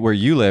homes like where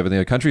you live in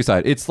the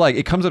countryside. It's like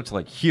it comes up to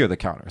like here the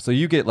counter, so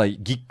you get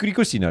like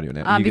gikurikoshi naru yo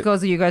ne.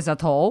 Because you guys are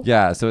tall.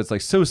 Yeah, so it's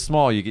like so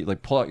small you get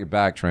like pull out your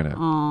bag trying to.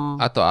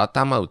 あと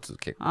頭打つ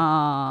結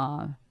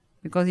構。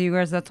 Because you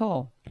guys are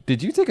tall.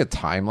 Did you take a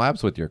time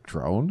lapse with your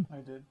drone? I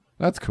did.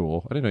 That's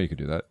cool. I didn't know you could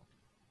do that.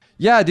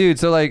 Yeah, dude.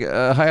 So like,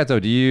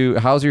 Hayato,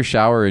 how's your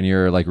shower in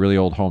your like really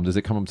old home? Does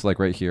it come up to like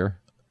right here?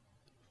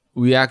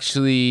 We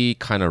actually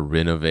kind of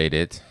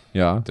renovated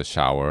Yeah. the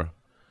shower.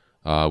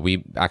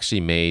 We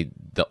actually made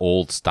the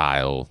old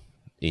style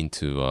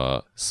into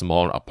a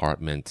small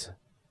apartment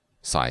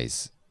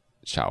size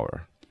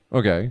shower.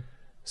 Okay.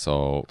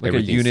 So Like a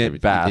everything's-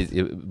 unit bath.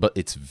 but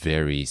it's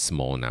very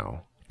small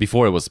now.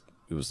 Before it was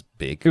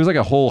big. It was like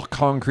a whole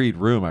concrete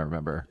room. I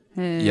remember.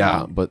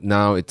 Yeah, but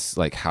now it's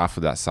like half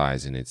of that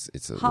size, and it's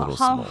a little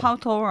small. How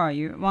tall are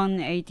you?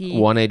 180.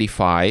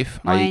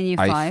 185.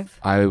 185.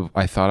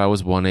 I thought I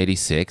was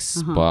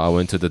 186, but I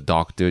went to the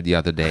doctor the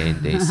other day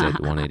and they said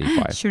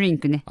 185.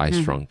 Shrink ね。 I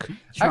shrunk.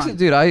 Actually,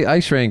 dude,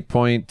 I shrank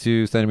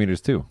 0.2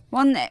 centimeters too.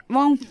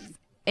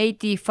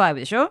 185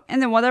 でしょ?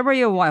 And then what about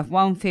your wife?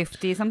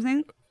 150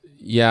 something?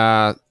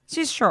 Yeah,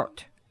 She's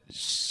short.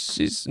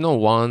 she's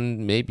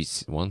maybe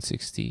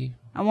 160.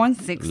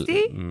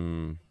 160?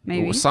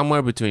 Maybe.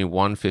 Somewhere between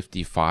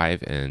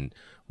 155 and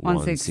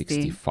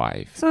 160.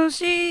 165. So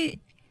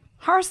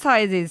her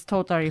size is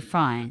totally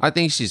fine. I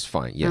think she's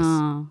fine. Yes.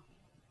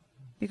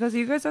 Because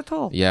you guys are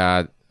tall.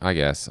 Yeah, I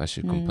guess I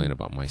should complain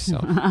about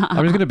myself.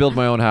 I'm just gonna build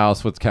my own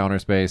house with counter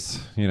space.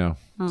 You know.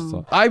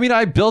 So, I mean,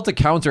 I built a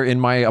counter in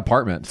my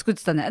apartment. 作っ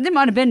てたね。でも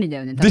あれ便利だ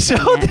よね。でしょ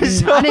確かにね。で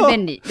しょあれ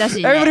便利だし、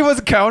ね。 Everybody wants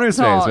a counter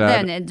そ space, うだ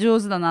よ man. ね。上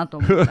手だなと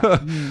思っ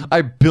た。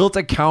 I built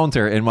a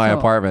counter in my So,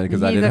 apartment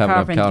because I he's didn't a have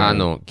enough carpenter.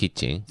 counter. キッ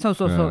チンそう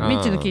そうそう。うんミ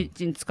ッチのキッ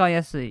チン使い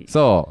やすい。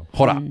そう、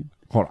ほら、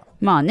ほら。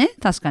まあね、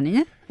確かに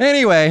ね。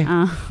 Anyway,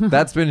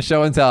 that's been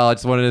show and tell. I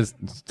just wanted to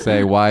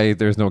say why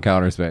there's no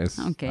counter space.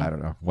 Okay. I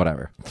don't know.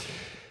 Whatever.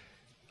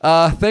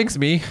 Thanks,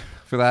 me,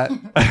 for that.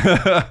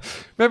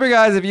 Remember,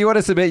 guys, if you want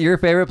to submit your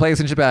favorite place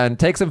in Japan,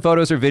 take some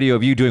photos or video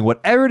of you doing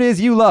whatever it is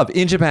you love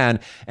in Japan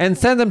and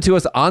send them to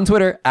us on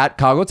Twitter at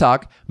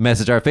KagoTalk,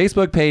 message our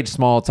Facebook page,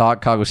 Small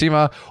Talk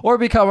Kagoshima, or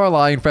become our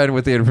line friend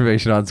with the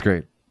information on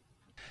screen.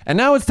 And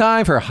now it's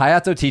time for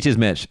Hayato Teaches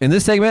Mitch. In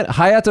this segment,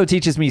 Hayato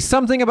teaches me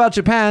something about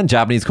Japan,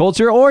 Japanese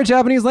culture, or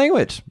Japanese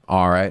language.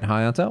 All right,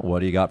 Hayato, what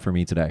do you got for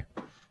me today?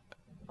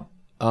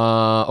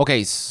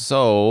 Okay,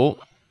 so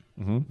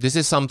this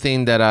is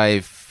something that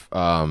I've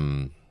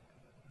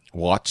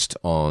watched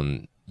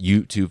on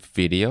YouTube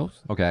videos.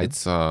 Okay.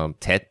 It's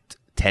TED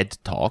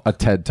Talk. A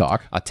TED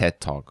Talk. A TED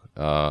Talk.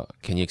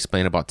 Can you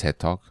explain about TED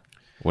Talk?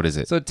 What is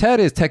it? So TED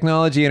is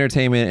Technology,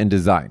 Entertainment, and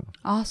Design.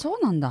 あ、そ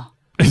うなんだ。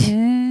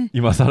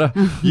Imasara,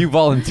 you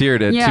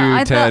volunteered at Yeah, two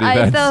I TED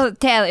thought events.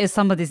 Ted is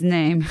somebody's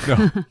name.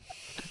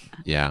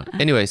 Yeah.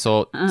 Anyway,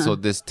 so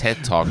this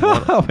TED Talk.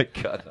 Oh my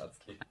God. That's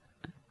cute.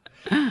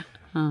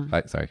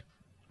 Right, sorry.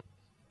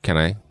 Can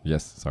I?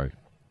 Yes, sorry.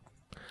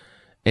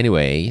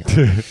 Anyway.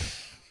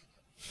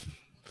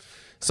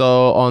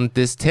 So on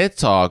this TED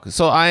Talk,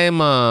 so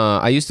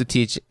I used to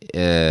teach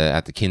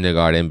at the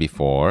kindergarten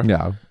before.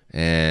 Yeah.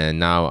 And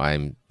now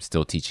I'm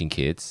still teaching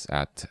kids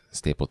at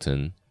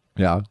Stapleton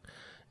Yeah.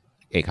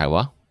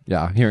 Eikaiwa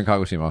Yeah. Here in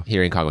Kagoshima.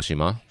 here in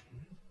Kagoshima.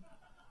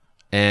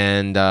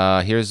 And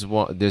there's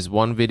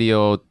one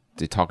video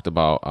they talked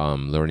about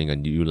learning a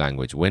new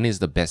language. When is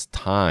the best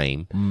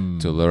time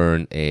to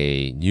learn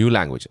a new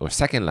language or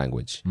second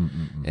language?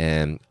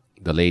 And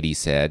the lady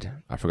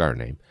said, I forgot her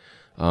name.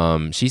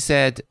 She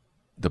said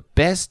the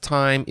best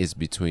time is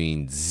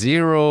between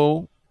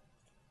 0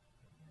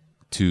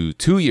 to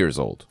 2 years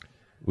old,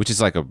 which is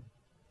like a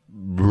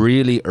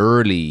really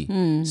early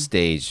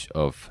stage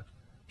of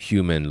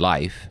human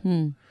life.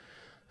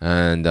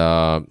 And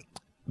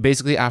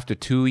basically after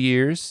 2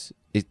 years,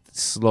 it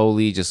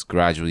slowly just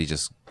gradually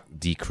just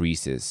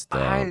decreases.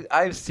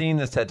 I've seen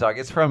this TED Talk.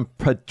 It's from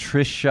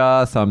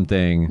Patricia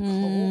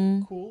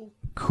something.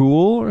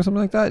 Cool or something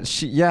like that.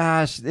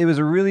 It was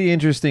a really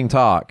interesting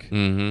talk.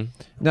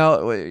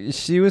 Now,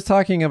 she was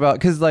talking about,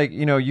 because like,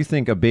 you know, you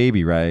think a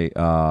baby, right?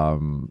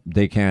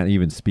 They can't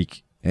even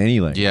speak any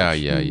language.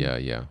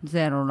 Yeah.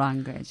 Zero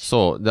language.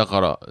 そうだ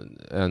から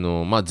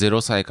まあ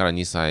0歳から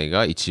2歳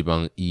が一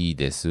番いい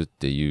ですっ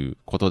ていう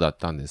ことだっ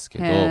たんですけ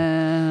ど、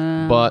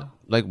but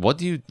like, what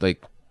do you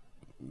like?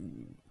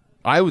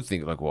 I would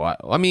think like, what?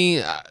 I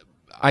mean,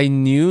 I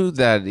knew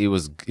that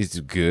it's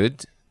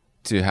good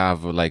to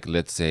have like,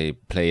 let's say,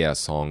 play a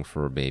song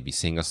for a baby,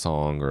 sing a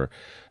song, or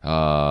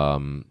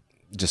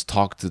just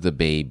talk to the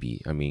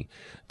baby. I mean,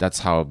 that's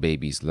how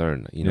babies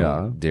learn. You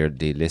know,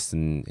 they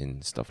listen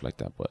and stuff like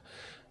that. But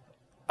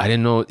I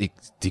didn't know it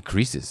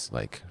decreases.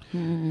 Like,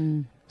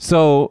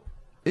 so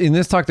in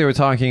this talk, they were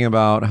talking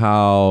about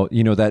how,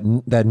 you know,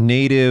 that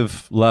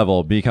native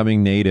level,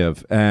 becoming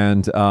native,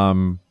 and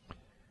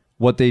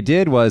what they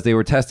did was they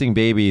were testing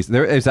babies.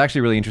 It's actually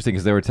really interesting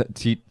because they were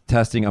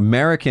testing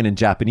American and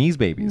Japanese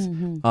babies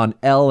on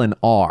L and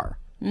R.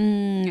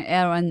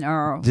 L and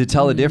R. To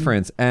tell the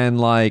difference. And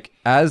like,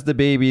 as the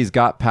babies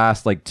got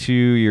past like 2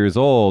 years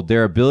old,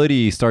 their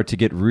ability started to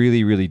get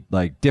really, really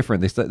like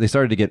different. They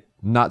started to get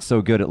not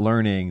so good at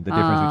learning the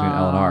difference between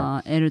L and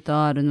R. L と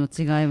R の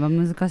違いは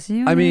難しい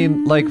よね。I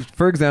mean, like,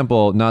 for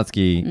example,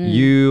 Natsuki,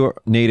 you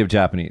native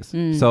Japanese.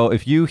 So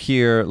if you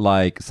hear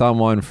like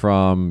someone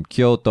from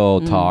Kyoto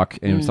talk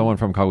and someone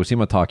from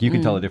Kagoshima talk, you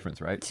can tell the difference,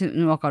 right?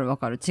 わかるわ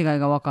かる。違い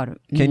がわかる。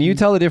Can you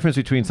tell the difference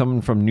between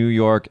someone from New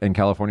York and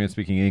California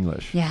speaking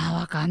English? いや、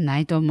わかんな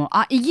いと思う。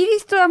イギリ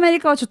スとアメリ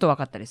カはちょっとわ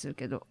かったりする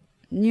けど、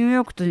ニュー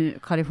ヨークと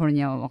カリフォル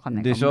ニアはわかん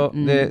ないかも。でしょ、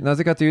で、な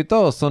ぜかという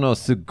と、その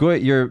すご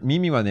い、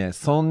耳はね、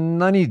そん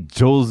なに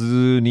上手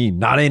に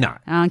なれ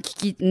ない。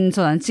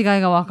そうだね。違い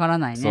がわから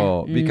ないね。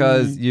そう、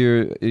because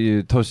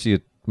you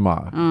年、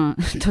まあ。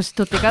年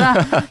取ってか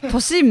ら、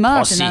年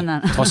まって何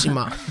なの？年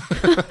ま。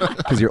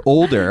Because you're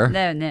older.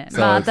 だよね。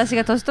まあ、私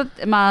が年取っ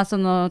て、まあ、そ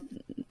の、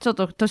ちょっ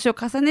と年を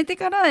重ねて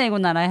から英語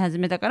習い始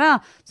めたか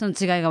ら、その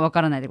違いがわ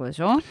からないってことでし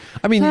ょ？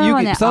 I mean,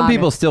 some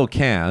people still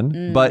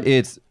can, but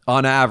it's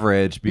on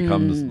average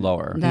becomes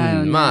lower. だ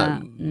よね。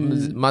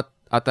ま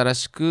あ、新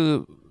し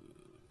く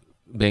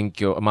勉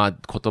強、まあ、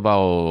言葉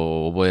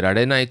を覚えら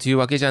れないという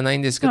わけじゃない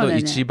んですけど、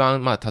一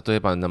番、まあ、例え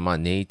ば、まあ、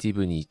ネイティ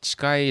ブに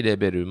近いレ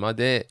ベルま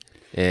で、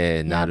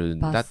なるん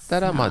だった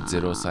ら、まあ、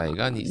0歳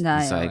が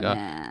 2歳が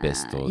ベ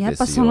ストですよ。やっ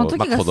ぱその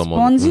時がス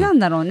ポンジなん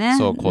だろうね。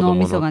そう、脳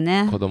みそが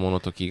ね。子供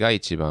の時が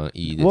一番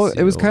いいですよ。Well,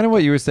 it was kind of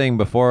what you were saying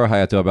before,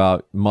 Hayato,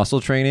 about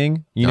muscle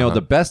training. You know, the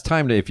best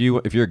time to, if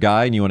you're a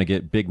guy and you want to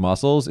get big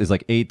muscles is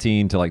like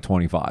 18 to like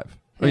 25.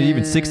 Or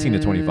even 16 to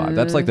 25.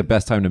 That's like the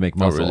best time to make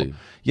muscle. Oh, really?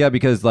 Yeah,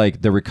 because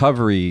like the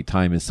recovery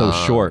time is so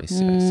short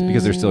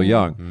because they're still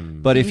young.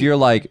 But if you're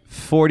like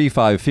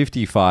 45,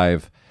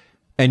 55,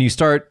 and you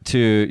start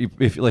to,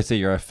 if let's say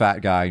you're a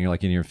fat guy and you're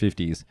like in your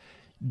 50s,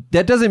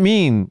 that doesn't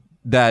mean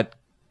that,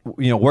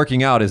 you know,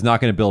 working out is not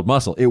going to build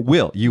muscle. It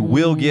will. You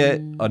will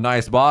get a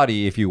nice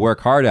body if you work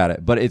hard at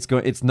it, but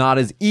it's not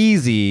as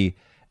easy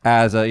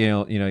as a, you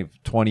know,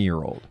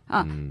 20-year-old.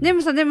 で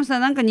もさ、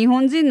なんか日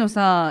本人の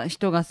さ、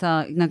人が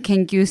さ、なんか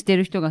研究して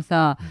る人が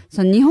さ、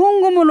その日本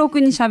語もろく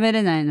に喋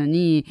れないの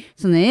に、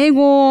その英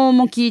語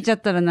も聞いちゃ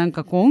ったらなん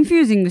かコンフ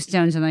ュージングしち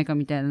ゃうんじゃないか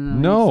みたいな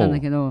のを言ってたんだ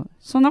けど、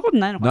そんなこと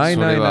ないのかな？そ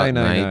れは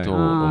ないと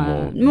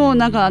思う。もう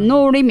なんか、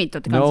no limit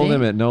って感じ？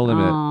 No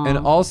limit. And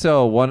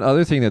also, one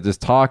other thing that this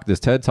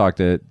TED Talk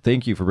that,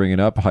 thank you for bringing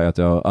up,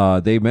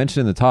 Hayato, they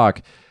mentioned in the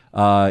talk,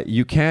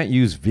 you can't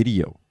use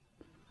video.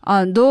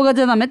 動画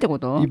じゃダメってこ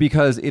と？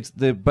 Because it's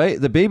the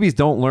babies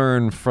don't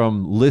learn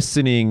from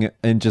listening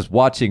and just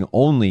watching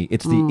only.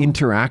 It's the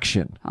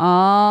interaction.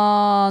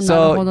 な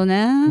るほど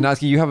ね。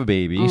Natsuki, you have a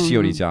baby,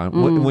 Shiori-chan.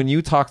 When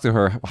you talk to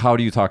her, how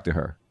do you talk to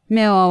her?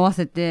 目を合わ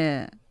せ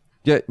て、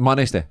真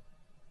似して。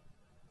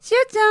し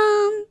おちゃ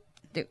ん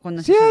ってこん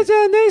な。しおち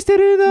ゃん何して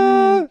る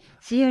の？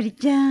しおり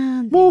ち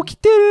ゃん。もう来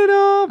てる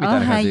の？みたい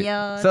な感じ。おは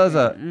よう。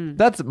So,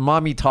 that's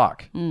mommy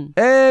talk.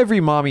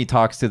 Every mommy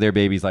talks to their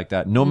babies like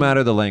that, no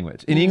matter the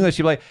language. In English,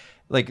 you'd be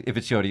like if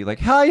it's Shiori, like,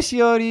 hi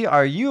Shiori,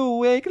 are you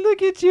awake?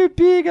 Look at your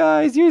big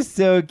eyes, you're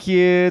so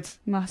cute.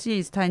 まあ、she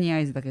is tiny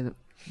eyes だけど。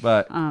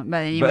But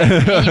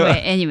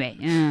anyway.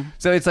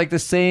 So it's like the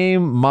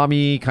same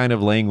mommy kind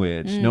of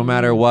language, no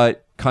matter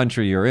what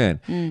country you're in.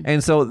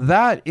 And so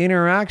that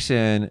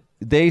interaction,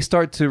 they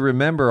start to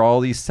remember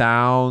all these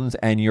sounds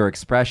and your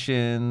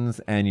expressions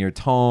and your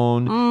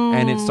tone,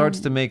 and it starts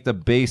to make the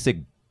basic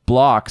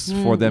blocks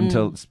for them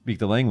to speak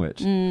the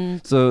language.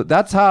 So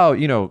that's how,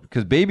 you know,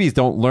 because babies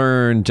don't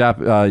learn,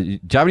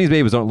 Japanese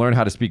babies don't learn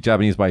how to speak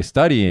Japanese by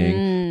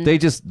studying. They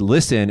just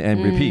listen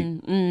and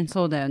repeat.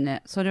 そうだよ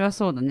ね。それは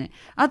そうだね。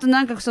あと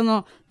なんかそ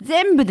の、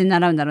全部で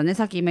習うんだろうね。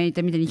さっき今言っ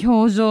たみたいに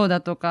表情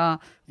だとか、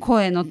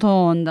声のト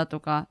ーンだと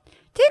か。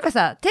っていうか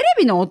さ、テレ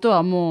ビの音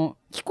はも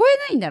う聞こ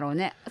えないんだろう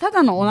ね。た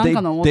だのなん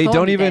かの音みたいなさ。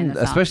They don't even,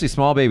 especially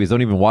small babies,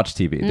 don't even watch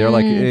TV. They're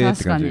like,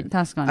 確かに、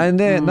確かに。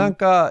And then, なん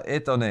か、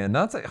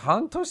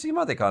半年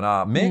までか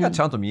な、目がち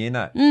ゃんと見え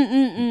ない。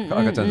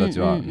赤ちゃんた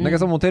ちは。なんか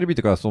そのテレビ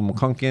とかそうも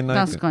関係ない。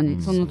確か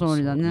に、その通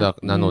りだね。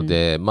なの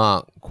で、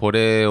まあ、こ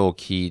れを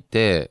聞い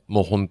て、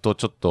もう本当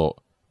ちょっ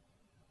と、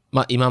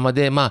まあ今ま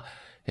で、まあ、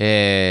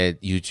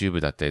YouTube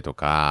だったりと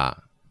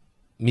か、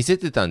見せ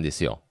てたんで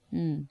すよ。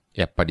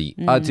やっぱり。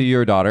To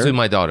your daughter? To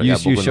my daughter. You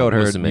showed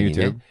her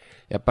YouTube.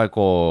 やっぱり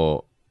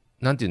こ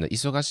なんていうんだ、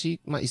忙しい、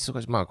まあ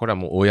忙しい、まあこれは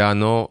もう親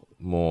の、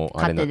もう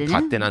あれな、勝手でね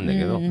勝手なんだけ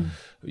ど、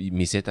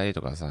見せたり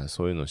とかさ、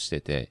そういうのし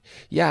てて、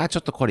いやーちょ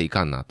っとこれい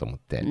かんなと思っ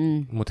て、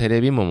もうテ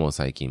レビももう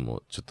最近も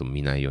うちょっと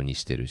見ないように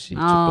してるし、ちょっ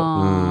と、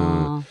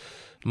あ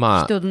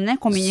まあ、人とね、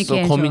コミュニケーション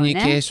をね。そうコミュニケ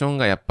ーション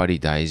がやっぱり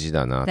大事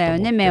だなと思って。だよ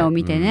ね、目を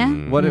見てね。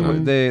What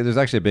there's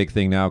actually a big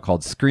thing now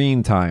called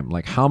screen time.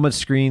 Like how much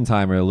screen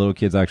time are little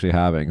kids actually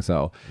having?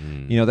 So,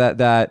 you know that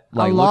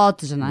like A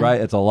lot じゃない?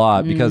 right? It's a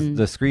lot because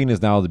the screen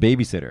is now the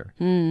babysitter.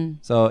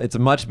 So it's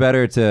much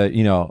better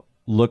to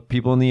look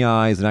people in the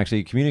eyes and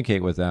actually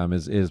communicate with them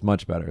is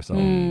much better. So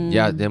い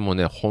や、でも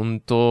ね、本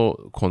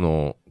当こ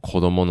の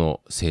子供の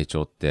成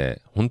長って、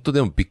本当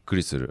でもびっく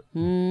りする。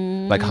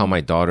Like how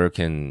my daughter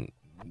can,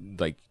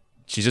 like,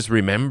 she just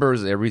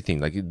remembers everything.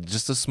 Like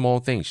just a small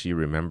thing she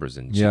remembers,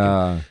 and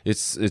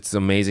it's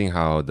amazing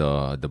how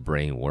the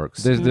brain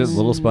works. there's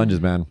little sponges,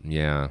 man.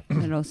 Yeah.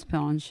 Little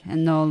sponge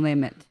and no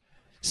limit.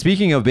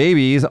 Speaking of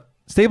babies,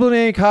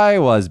 Stapleton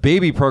Kaiwa's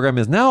baby program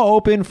is now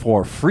open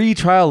for free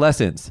trial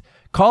lessons.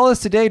 Call us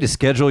today to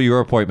schedule your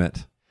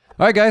appointment.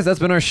 All right, guys, that's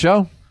been our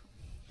show.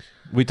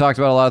 We talked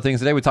about a lot of things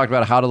today. We talked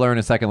about how to learn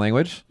a second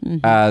language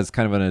as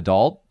kind of an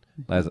adult,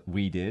 as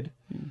we did.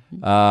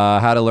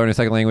 How to learn a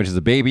second language as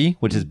a baby,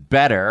 which is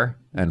better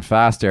and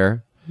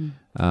faster.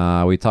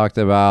 We talked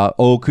about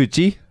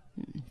okuchi.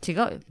 違う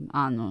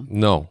よ。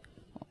No.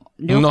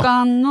 旅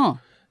館の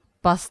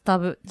バスタ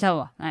ブ。ちゃう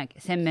わ。何やっけ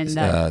洗面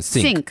台。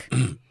Sink.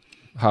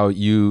 How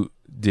you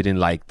didn't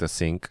like the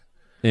sink.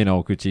 In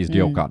okuchi's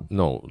ryokan.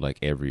 No, like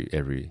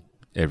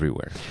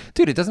everywhere.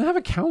 Dude, it doesn't have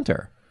a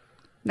counter.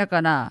 だ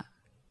から、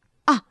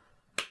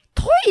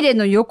トイレ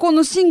の横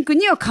のシンク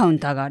にはカウン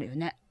ターがあるよ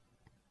ね。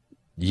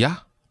い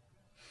や、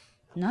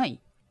ない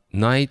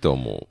ないと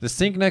思う。The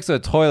sink next to a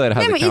toilet has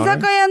で a も居 counter.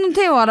 酒屋の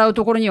手を洗う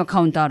ところには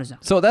カウンターあるじゃん。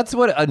 So that's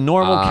what a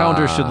normal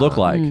counter should look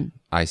like.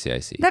 I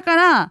see. だか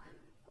ら、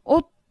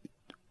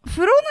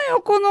風呂の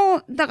横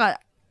の、だから、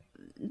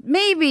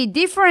maybe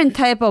different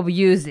type of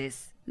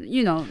uses.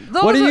 You know,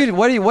 those What do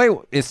are- you wait,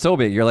 it's so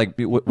big. You're like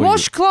what do you-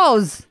 wash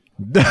clothes.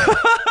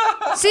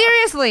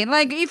 Seriously,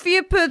 like if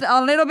you put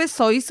a little bit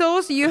soy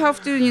sauce, you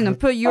have to,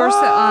 put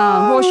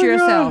wash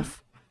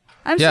yourself.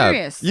 I'm Yeah.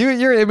 serious.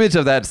 your image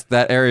of that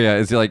area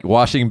is like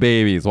washing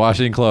babies,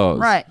 washing clothes.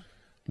 Right.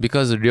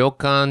 Because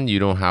ryokan, you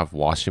don't have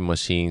washing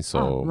machine,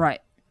 so Right.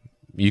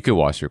 you can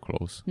wash your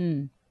clothes.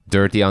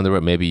 Dirty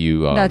underwear, maybe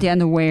you... Dirty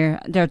underwear,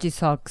 dirty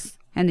socks,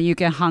 and you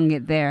can hang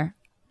it there.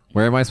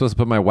 Where am I supposed to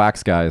put my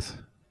wax, guys?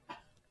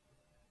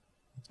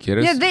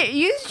 Kiddos?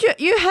 Yeah,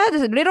 you had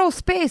a little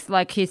space,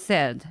 like he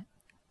said.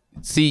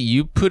 See,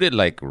 you put it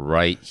like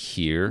right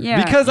here.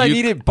 Yeah. Because I You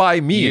need it by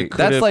me. you That's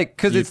could've- like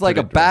because you it's like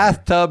a could've-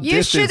 bathtub You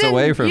distance shouldn't.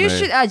 away from you me.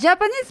 should.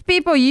 Japanese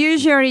people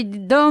usually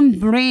don't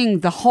bring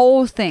the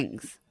whole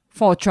things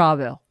for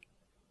travel.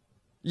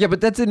 Yeah,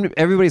 but that's in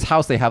everybody's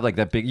house. They have like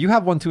that big. You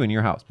have one too in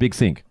your house, big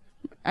sink.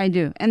 I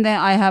do, and then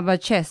I have a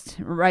chest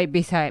right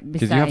beside.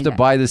 Because you have to that.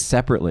 buy this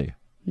separately.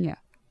 Yeah,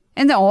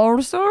 and then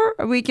also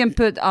we can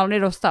put our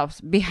little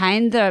stuffs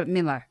behind the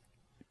mirror.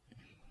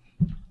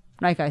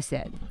 Like I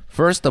said,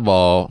 First of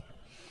all,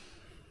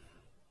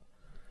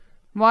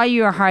 why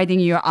you are hiding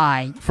your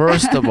eye?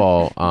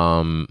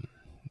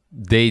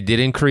 They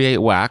didn't create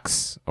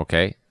wax,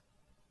 okay?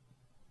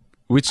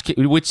 Which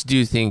do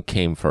you think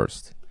came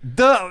first?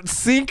 The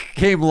sink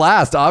came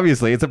last.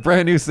 Obviously, it's a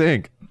brand new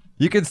sink.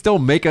 You can still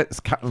make it.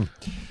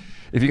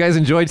 If you guys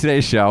enjoyed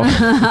today's show,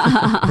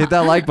 hit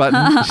that like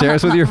button, share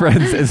us with your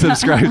friends, and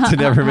subscribe to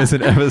never miss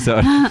an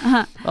episode.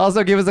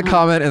 Also, give us a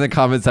comment in the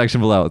comment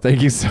section below.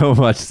 Thank you so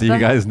much. See you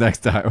guys next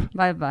time.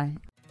 Bye bye.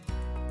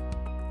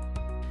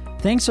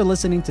 Thanks for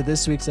listening to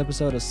this week's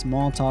episode of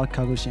Small Talk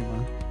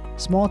Kagoshima.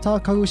 Small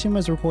Talk Kagoshima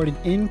is recorded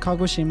in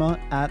Kagoshima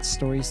at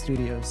Story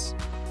Studios.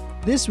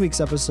 This week's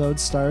episode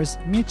stars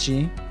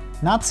Michi,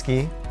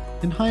 Natsuki,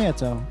 and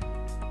Hayato.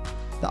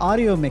 The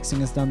audio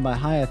mixing is done by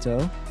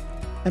Hayato,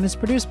 and is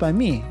produced by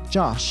me,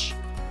 Josh,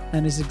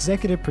 and is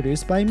executive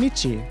produced by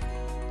Michi.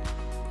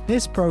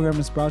 This program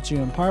is brought to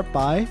you in part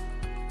by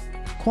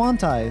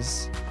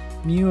Quantize,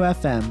 Mu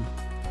FM,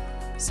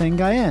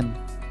 Sengayen,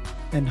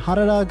 and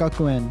Harada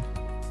Gakuen.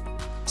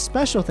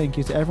 Special thank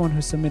you to everyone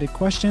who submitted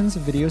questions,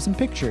 videos, and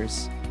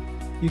pictures.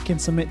 You can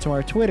submit to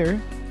our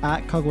Twitter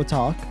at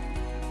KagoTalk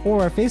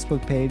or our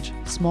Facebook page,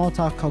 Small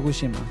Talk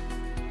Kagoshima.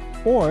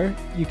 Or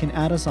you can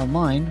add us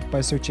online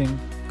by searching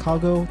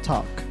Kago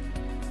Talk.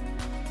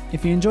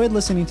 If you enjoyed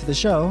listening to the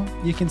show,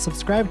 you can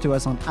subscribe to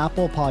us on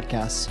Apple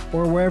Podcasts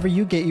or wherever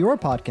you get your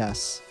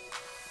podcasts.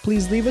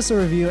 Please leave us a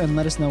review and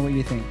let us know what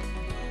you think.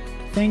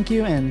 Thank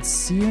you and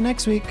see you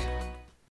next week.